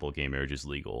 for example, gay marriage is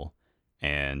legal.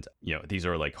 And, these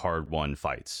are like hard won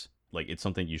fights. Like, it's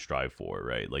something you strive for,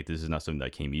 right? Like, this is not something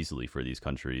that came easily for these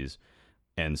countries.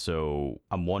 And so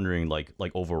I'm wondering, like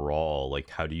overall, like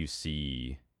how do you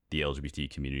see the LGBT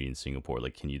community in Singapore?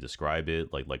 Like, can you describe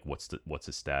it? Like what's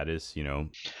the status?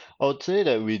 I would say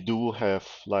that we do have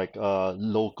like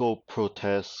local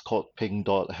protests called Pink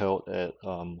Dot held at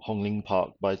Hong Lim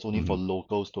Park, but it's only for Mm-hmm.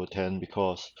 locals to attend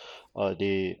because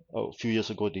they a few years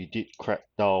ago they did crack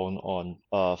down on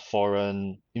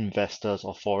foreign investors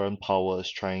or foreign powers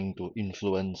trying to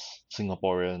influence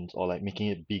Singaporeans or like making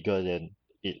it bigger than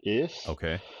it is.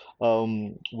 Okay.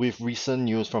 With recent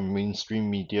news from mainstream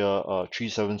media,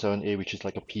 377A, which is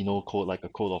like a penal code, like a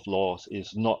code of laws,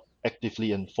 is not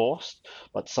actively enforced,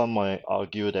 but some might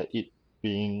argue that it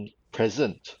being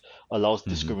present allows Mm-hmm.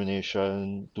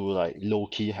 discrimination to like low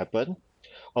key happen.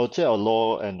 I would say our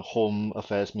Law and Home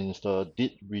Affairs Minister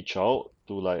did reach out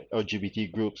to like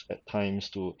LGBT groups at times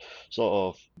to sort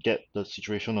of get the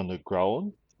situation on the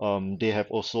ground.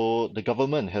 The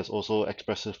government has also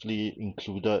expressively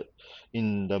included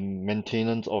in the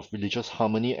Maintenance of Religious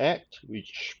Harmony Act,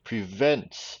 which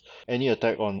prevents any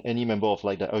attack on any member of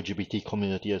like the LGBT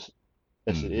community as it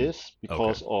Mm-hmm. is Okay.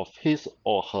 because of his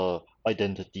or her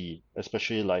identity,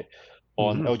 especially like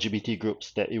on Hmm. LGBT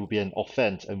groups, that it would be an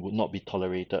offense and would not be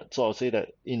tolerated. So I'll say that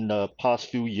in the past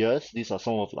few years, these are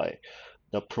some of like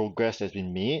the progress that's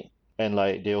been made. And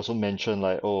like they also mentioned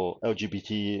like, oh,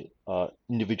 LGBT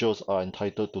individuals are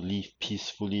entitled to live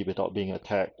peacefully without being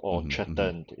attacked or Mm-hmm. Mm-hmm.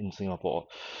 threatened in Singapore.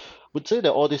 Would say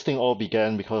that all this thing all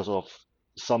began because of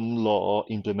some law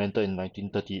implemented in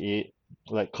 1938,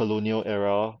 like colonial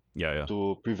era, Yeah, yeah.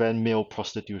 to prevent male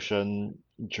prostitution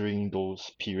during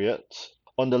those periods.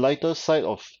 On the lighter side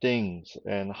of things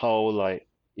and how like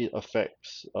it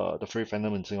affects the furry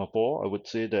fandom in Singapore, I would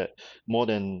say that more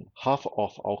than half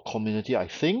of our community, I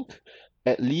think,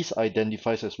 at least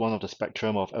identifies as one of the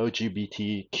spectrum of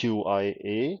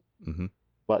LGBTQIA, Mm-hmm.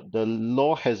 but the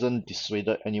law hasn't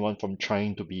dissuaded anyone from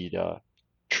trying to be their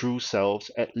true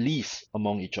selves, at least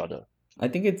among each other. I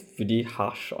think it's pretty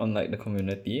harsh on like the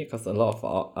community because a lot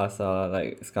of us are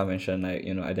like Ska mentioned, like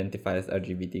identify as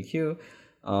LGBTQ.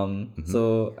 Mm-hmm.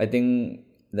 So I think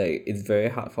like it's very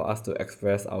hard for us to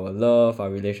express our love,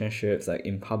 our relationships like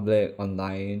in public,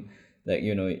 online. Like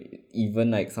even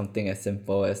like something as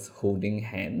simple as holding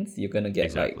hands, you're gonna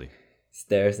get like Exactly.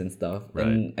 stares and stuff. Right.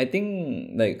 And I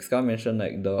think like Ska mentioned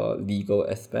like the legal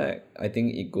aspect. I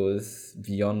think it goes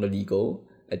beyond the legal.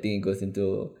 I think it goes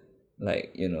into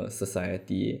like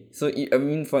society. So I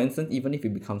mean, for instance, even if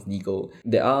it becomes legal,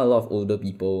 there are a lot of older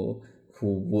people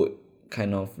who would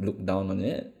kind of look down on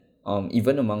it,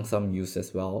 even among some youth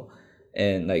as well.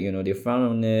 And like they frown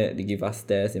on it, they give us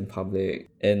stares in public,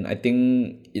 and I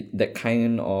think that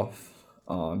kind of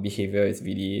behavior is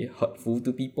really hurtful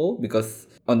to people because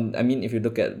I mean, if you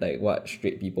look at like what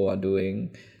straight people are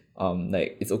doing,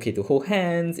 like it's okay to hold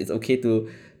hands, it's okay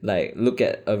to like look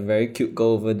at a very cute girl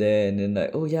over there and then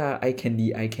like, oh yeah, eye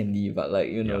candy, but like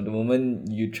Yeah. the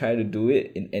moment you try to do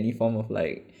it in any form of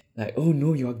like, oh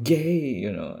no, you're gay,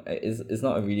 it's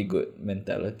not a really good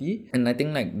mentality. And I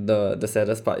think like the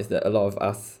saddest part is that a lot of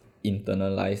us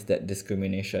internalize that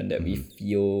discrimination, that we Mm-hmm.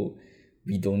 feel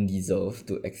we don't deserve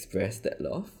to express that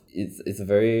love. It's a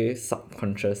very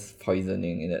subconscious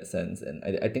poisoning in that sense, and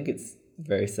I think it's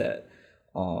very sad.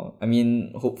 I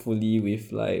mean, hopefully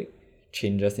with like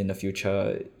changes in the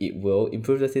future, it will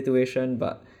improve the situation,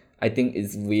 but I think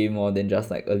it's way more than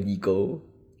just like a legal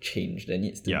change. There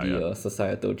needs to Yeah, be yeah. a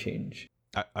societal change.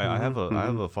 I have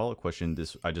a follow-up question.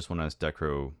 This I just want to ask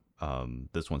Decro,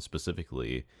 this one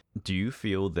specifically. Do you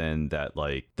feel then that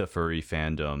like the furry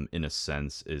fandom in a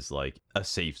sense is like a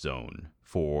safe zone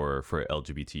for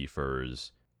LGBT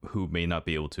furs who may not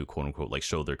be able to quote unquote like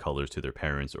show their colors to their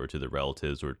parents or to their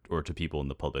relatives or to people in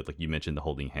the public. Like you mentioned the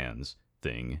holding hands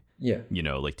thing. Yeah.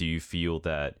 Like do you feel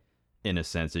that in a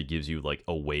sense it gives you like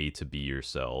a way to be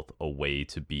yourself, a way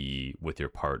to be with your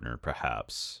partner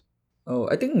perhaps? Oh,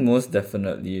 I think most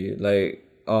definitely. Like,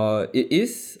 it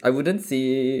is. I wouldn't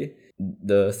say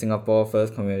the Singapore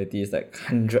first community is like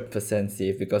 100%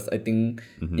 safe, because I think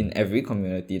in every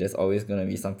community there's always gonna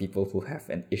be some people who have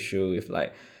an issue with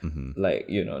like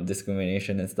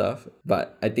discrimination and stuff.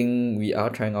 But I think we are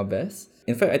trying our best.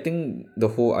 In fact, I think the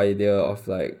whole idea of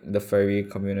like the furry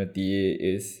community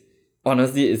is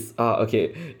honestly it's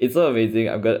okay. It's so amazing.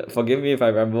 I'm gonna forgive me if I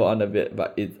ramble on a bit,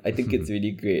 but I think it's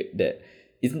really great that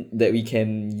isn't that we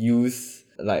can use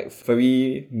like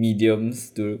furry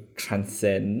mediums to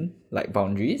transcend like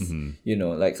boundaries.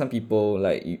 Like some people,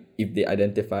 like if they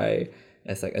identify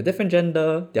as like a different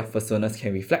gender, their personas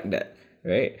can reflect that,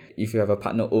 right? If you have a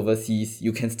partner overseas,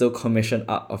 you can still commission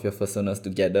art of your personas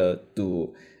together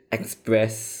to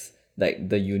express like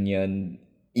the union,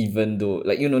 even though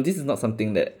like this is not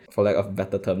something that, for lack of a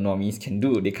better term, normies can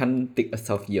do. They can't take a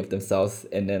selfie of themselves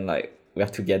and then like we're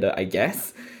together, I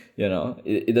guess.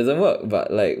 It doesn't work.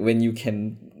 But like when you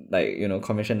can like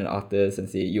commission an artist and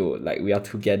say, yo, like we are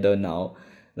together now,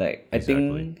 like I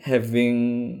think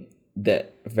having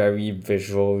that very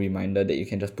visual reminder that you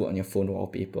can just put on your phone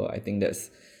wallpaper, I think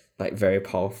that's like very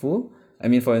powerful. I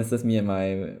mean, for instance, me and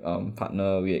my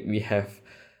partner, we have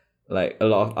like a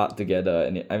lot of art together,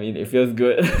 and it feels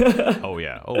good. Oh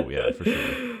yeah, for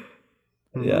sure.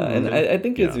 Yeah, and I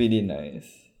think it's really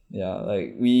nice. Yeah,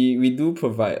 like we do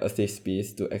provide a safe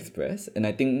space to express, and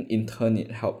I think in turn it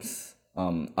helps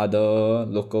other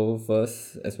local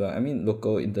first as well. I mean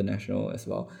local, international as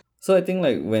well. So I think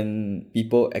like when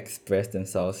people express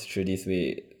themselves through this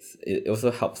way, it also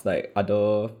helps like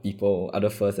other people, other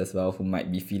first as well, who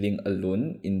might be feeling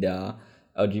alone in their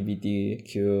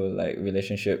LGBTQ like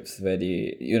relationships, where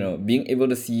they being able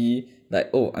to see like,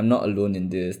 oh, I'm not alone in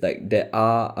this. Like there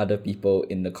are other people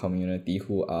in the community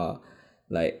who are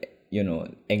like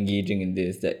engaging in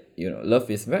this, that love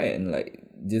is right, and like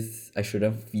this, I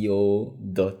shouldn't feel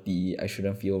dirty, I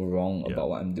shouldn't feel wrong about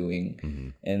what I'm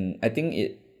doing. And I think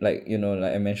it like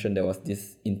like I mentioned, there was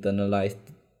this internalized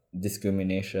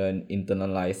discrimination,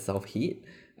 internalized self-hate.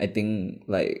 I think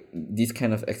like these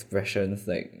kind of expressions,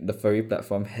 like the furry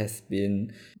platform has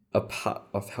been a part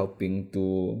of helping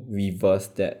to reverse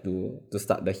that, to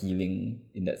start the healing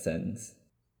in that sense.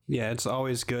 Yeah, it's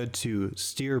always good to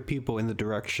steer people in the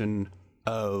direction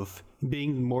of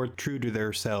being more true to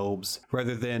themselves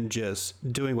rather than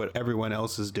just doing what everyone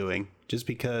else is doing. Just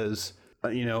because,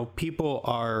 people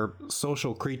are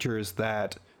social creatures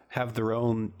that have their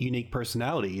own unique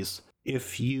personalities.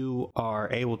 If you are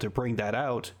able to bring that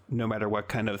out, no matter what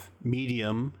kind of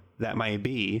medium that might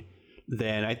be,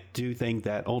 then I do think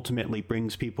that ultimately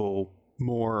brings people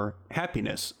more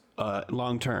happiness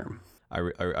long term. I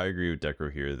agree with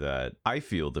Decro here that I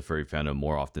feel the furry fandom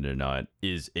more often than not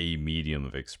is a medium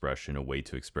of expression, a way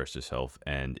to express yourself.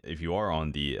 And if you are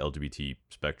on the LGBT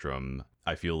spectrum,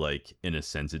 I feel like in a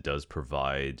sense it does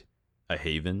provide a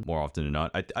haven more often than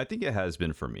not. I think it has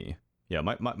been for me. Yeah,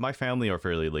 my family are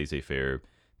fairly laissez-faire.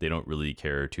 They don't really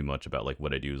care too much about like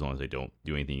what I do as long as I don't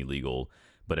do anything illegal.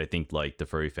 But I think like the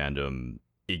furry fandom,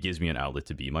 it gives me an outlet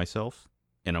to be myself.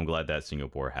 And I'm glad that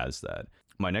Singapore has that.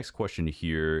 My next question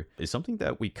here is something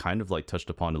that we kind of like touched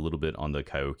upon a little bit on the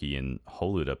Karaoke and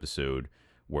Hollywood episode,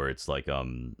 where it's like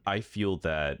I feel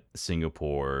that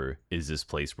Singapore is this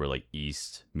place where like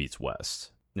East meets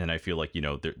West. And I feel like,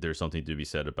 there's something to be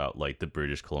said about like the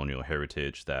British colonial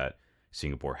heritage that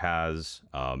Singapore has,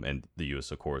 and the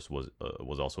U.S. of course was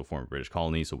also a former British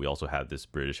colony, so we also have this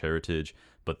British heritage.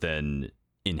 But then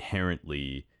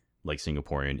inherently, like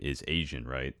Singaporean is Asian,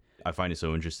 right? I find it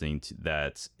so interesting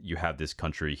that you have this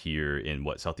country here in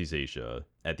Southeast Asia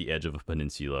at the edge of a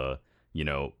peninsula,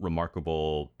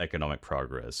 remarkable economic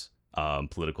progress,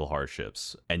 political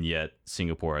hardships, and yet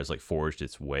Singapore has like forged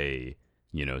its way,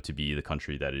 to be the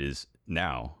country that it is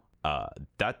now.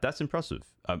 That's impressive.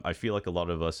 I feel like a lot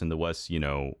of us in the West,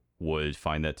 would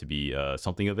find that to be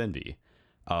something of envy.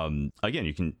 Again,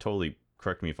 you can totally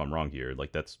correct me if I'm wrong here.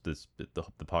 Like the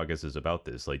podcast is about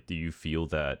this. Like, do you feel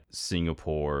that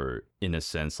Singapore, in a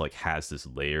sense, like has this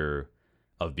layer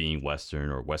of being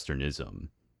Western or Westernism,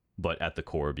 but at the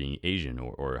core being Asian,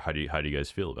 or how do you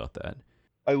guys feel about that?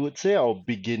 I would say our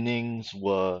beginnings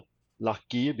were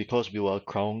lucky because we were a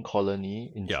crown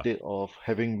colony. Instead of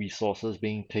having resources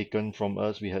being taken from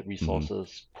us, we had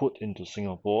resources put into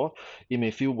Singapore. It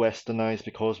may feel westernized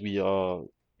because we are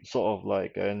sort of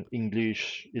like an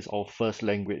English is our first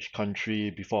language country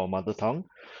before our mother tongue.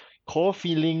 core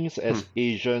feelings as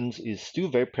Asians is still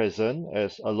very present,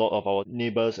 as a lot of our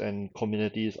neighbors and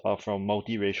communities are from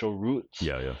multiracial roots,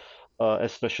 Yeah, yeah.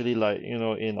 especially like,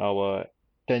 in our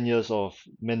 10 years of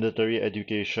mandatory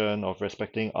education of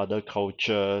respecting other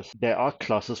cultures. There are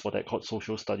classes for that called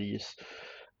social studies.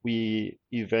 We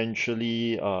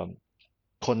eventually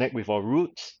connect with our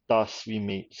roots, thus we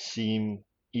may seem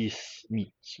East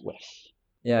meets West.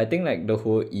 Yeah, I think like the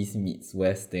whole East meets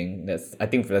West thing, I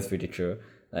think that's pretty true.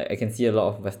 Like I can see a lot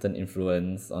of Western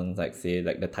influence on like say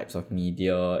like the types of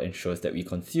media and shows that we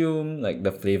consume, like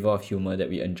the flavor of humor that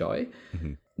we enjoy.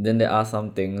 Hmm. Then there are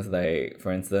some things like,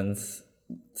 for instance,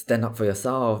 stand up for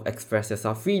yourself, express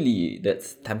yourself freely.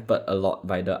 That's tempered a lot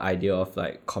by the idea of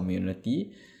like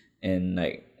community and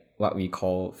like what we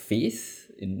call face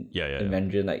Yeah, yeah, in yeah.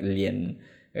 Mandarin, like lian,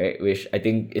 right? Which I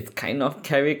think it's kind of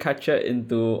caricatured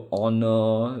into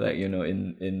honor, like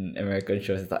in American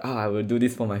shows, it's like, I will do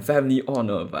this for my family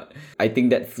honor. But I think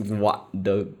that's what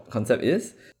the concept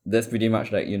is. That's pretty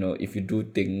much like if you do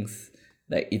things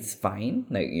like it's fine,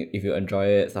 like if you enjoy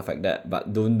it, stuff like that,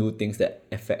 but don't do things that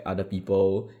affect other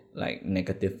people like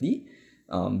negatively.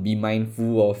 Be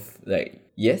mindful of like,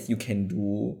 yes, you can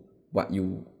do what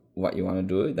you want to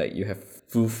do, like you have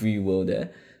full free will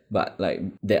there, but like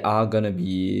there are gonna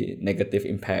be negative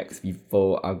impacts.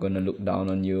 People are gonna look down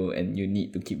on you, and you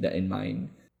need to keep that in mind.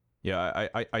 Yeah,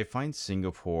 I find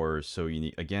Singapore so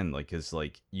unique again, like, because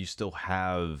like you still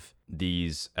have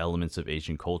these elements of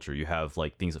Asian culture. You have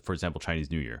like things, for example, Chinese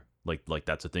New Year. Like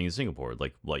that's a thing in Singapore.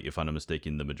 Like if I'm not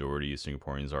mistaken, the majority of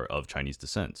Singaporeans are of Chinese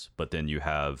descent. But then you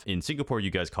have in Singapore,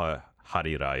 you guys call it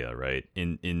Hari Raya, right?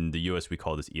 In the US, we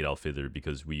call this Eid al-Fitr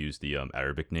because we use the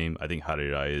Arabic name. I think Hari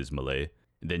Raya is Malay.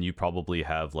 Then you probably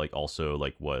have like also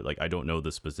like what, like I don't know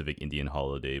the specific Indian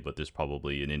holiday, but there's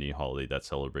probably an Indian holiday that's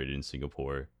celebrated in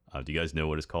Singapore. Do you guys know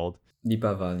what it's called?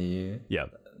 Deepavali, Yeah,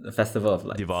 the festival of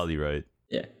lights. Diwali, right?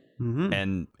 Yeah.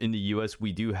 And in the US,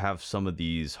 we do have some of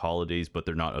these holidays, but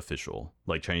they're not official.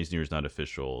 Like Chinese New Year is not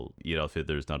official. Eid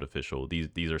al-Fitr is not official.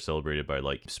 These are celebrated by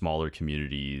like smaller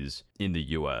communities in the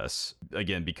US.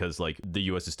 Again, because like the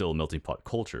US is still a melting pot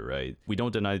culture, right? We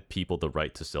don't deny people the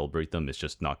right to celebrate them. It's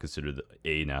just not considered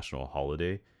a national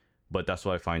holiday. But that's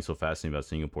what I find so fascinating about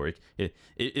Singapore.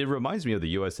 It reminds me of the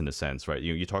U.S. in a sense, right?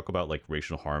 You talk about like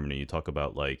racial harmony. You talk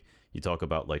about like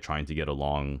trying to get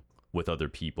along with other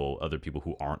people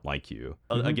who aren't like you.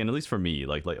 Again, at least for me,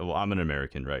 like well, I'm an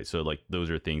American, right? So like those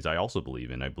are things I also believe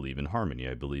in. I believe in harmony.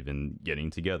 I believe in getting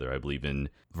together. I believe in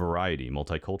variety,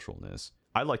 multiculturalness.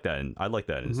 I like that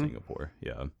in Singapore.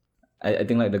 Yeah. I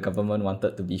think like the government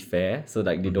wanted to be fair, so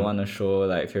like they don't want to show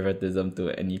like favoritism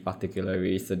to any particular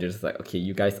race, so they're just like, okay,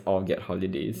 you guys all get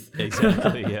holidays.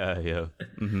 Exactly. Yeah. Yeah.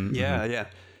 Yeah.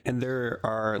 And there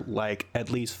are like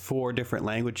at least 4 different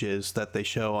languages that they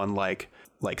show on like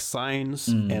signs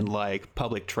and like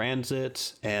public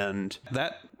transit, and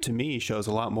that to me shows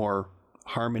a lot more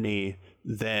harmony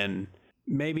than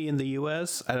maybe in the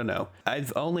US. I don't know.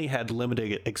 I've only had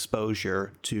limited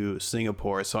exposure to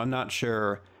Singapore, so I'm not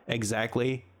sure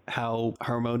exactly how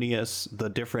harmonious the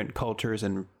different cultures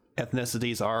and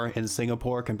ethnicities are in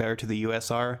Singapore compared to the US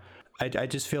are. I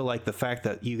just feel like the fact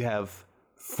that you have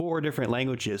 4 different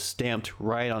languages stamped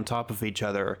right on top of each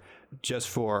other just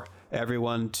for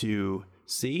everyone to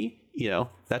see,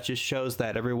 that just shows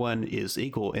that everyone is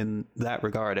equal in that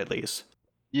regard, at least.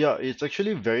 Yeah, it's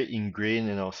actually very ingrained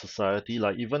in our society.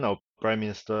 Like even our prime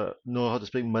minister know how to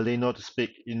speak Malay, know how to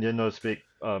speak Indian, know how to speak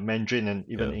Mandarin, and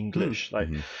even Yeah. English. Like,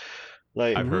 Hmm.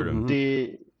 like I've heard him.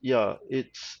 yeah,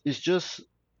 it's just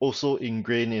also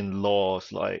ingrained in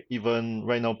laws. Like even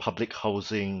right now, public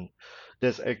housing,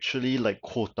 there's actually like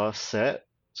quota set.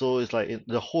 So it's like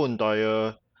the whole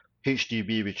entire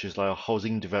HDB, which is like a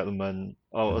housing development,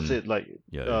 or Hmm. say like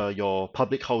Yeah. Yeah. your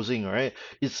public housing, right?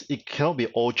 It cannot be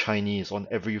all Chinese on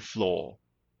every floor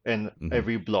and Hmm.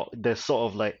 every block. There's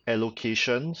sort of like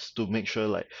allocations to make sure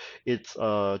like it's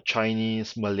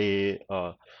Chinese, Malay,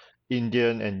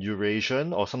 Indian and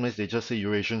Eurasian, or sometimes they just say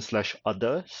Eurasian slash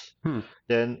others. Hmm.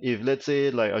 Then if let's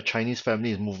say like a Chinese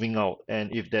family is moving out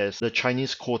and if there's the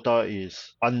Chinese quota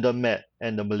is undermet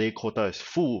and the Malay quota is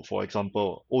full, for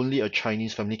example, only a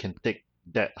Chinese family can take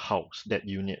that house, that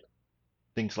unit.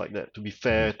 Things like that to be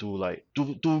fair, to like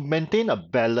to maintain a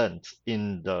balance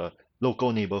in the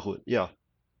local neighborhood. Yeah.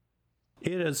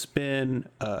 It has been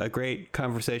a great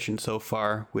conversation so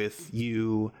far with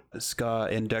you, Ska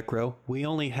and Decro. We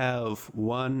only have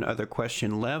one other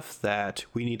question left that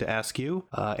we need to ask you,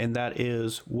 and that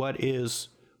is, what is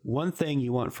one thing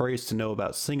you want furries to know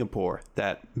about Singapore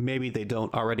that maybe they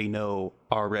don't already know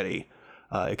already?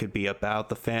 It could be about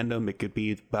the fandom. It could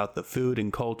be about the food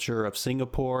and culture of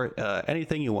Singapore.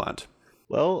 Anything you want.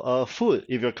 Well, food.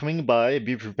 If you're coming by,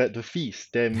 be prepared to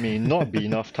feast. There may not be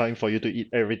enough time for you to eat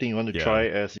everything you want to Yeah. try.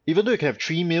 As even though you can have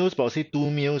 3 meals, but I'll say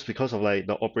 2 meals because of like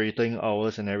the operating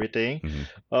hours and everything.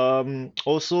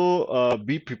 Also,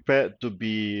 be prepared to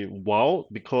be wild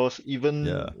because even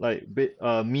Yeah. like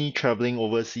me traveling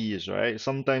overseas, right?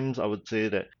 Sometimes I would say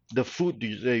that the food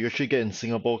that you actually get in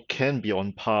Singapore can be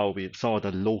on par with some of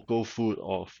the local food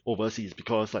of overseas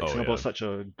because like Oh, Singapore is yeah. such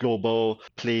a global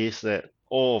place that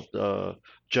all of the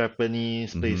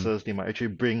Japanese places they might actually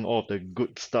bring all of the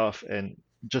good stuff and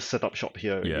just set up shop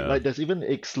here already. Yeah. Like there's even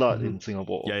egg slut in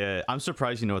Singapore. Yeah. I'm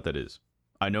surprised you know what that is.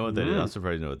 I know what that is. I'm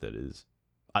surprised you know what that is.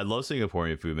 I love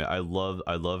Singaporean food, man. I love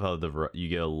how you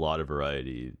get a lot of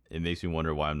variety. It makes me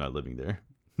wonder why I'm not living there.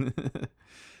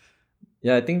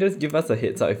 Yeah, I think just give us a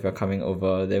heads up if you're coming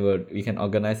over. We can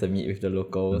organize a meet with the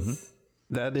locals.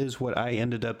 That is what I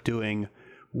ended up doing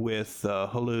with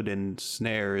Halud and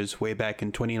Snares way back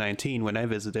in 2019 when I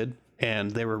visited,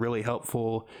 and they were really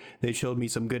helpful. They showed me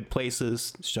some good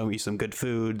places, showed me some good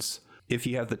foods. If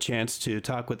you have the chance to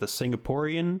talk with a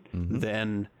Singaporean,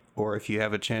 then, or if you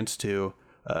have a chance to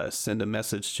send a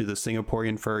message to the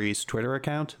Singaporean Furries Twitter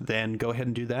account, then go ahead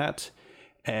and do that,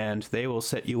 and they will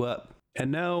set you up. And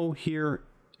now here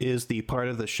is the part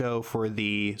of the show for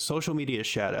the social media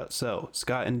shout out. So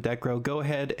Scott and Decro, go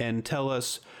ahead and tell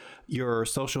us your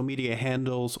social media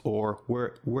handles or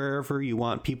wherever you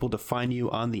want people to find you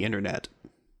on the internet.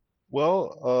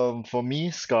 Well, for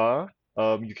me, Scar,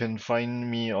 you can find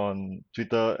me on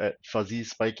Twitter at Fuzzy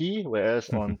Spiky, whereas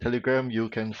on Telegram you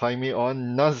can find me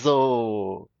on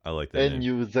Nuzzle. I like that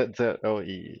name.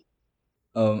 Nuzzle.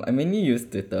 I mainly use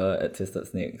Twitter at Twisted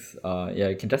Snakes. Yeah,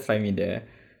 you can just find me there.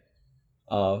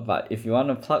 But if you want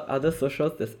to plug other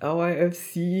socials, there's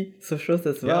LIFC socials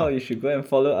as well. Yeah. You should go and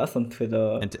follow us on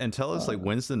Twitter. And tell us, like,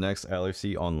 when's the next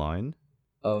LFC online?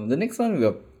 The next one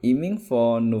we're aiming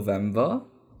for November,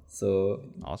 so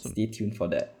Awesome. stay tuned for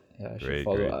that. Yeah, you should Great,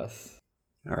 follow great. us.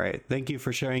 All right. Thank you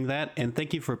for sharing that. And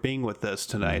thank you for being with us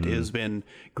tonight. It has been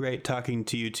great talking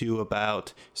to you two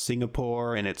about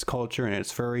Singapore and its culture and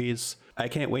its furries. I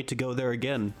can't wait to go there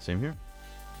again. Same here.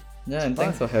 Yeah, and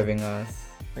thanks for having us.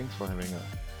 Thanks for having us.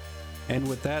 And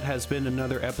with that has been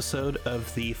another episode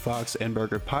of the Fox and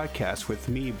Burger podcast with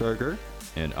me, Burger.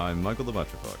 And I'm Michael the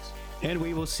Butcher Fox. And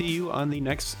we will see you on the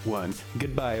next one.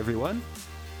 Goodbye, everyone.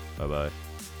 Bye-bye.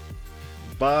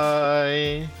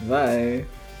 Bye. Bye.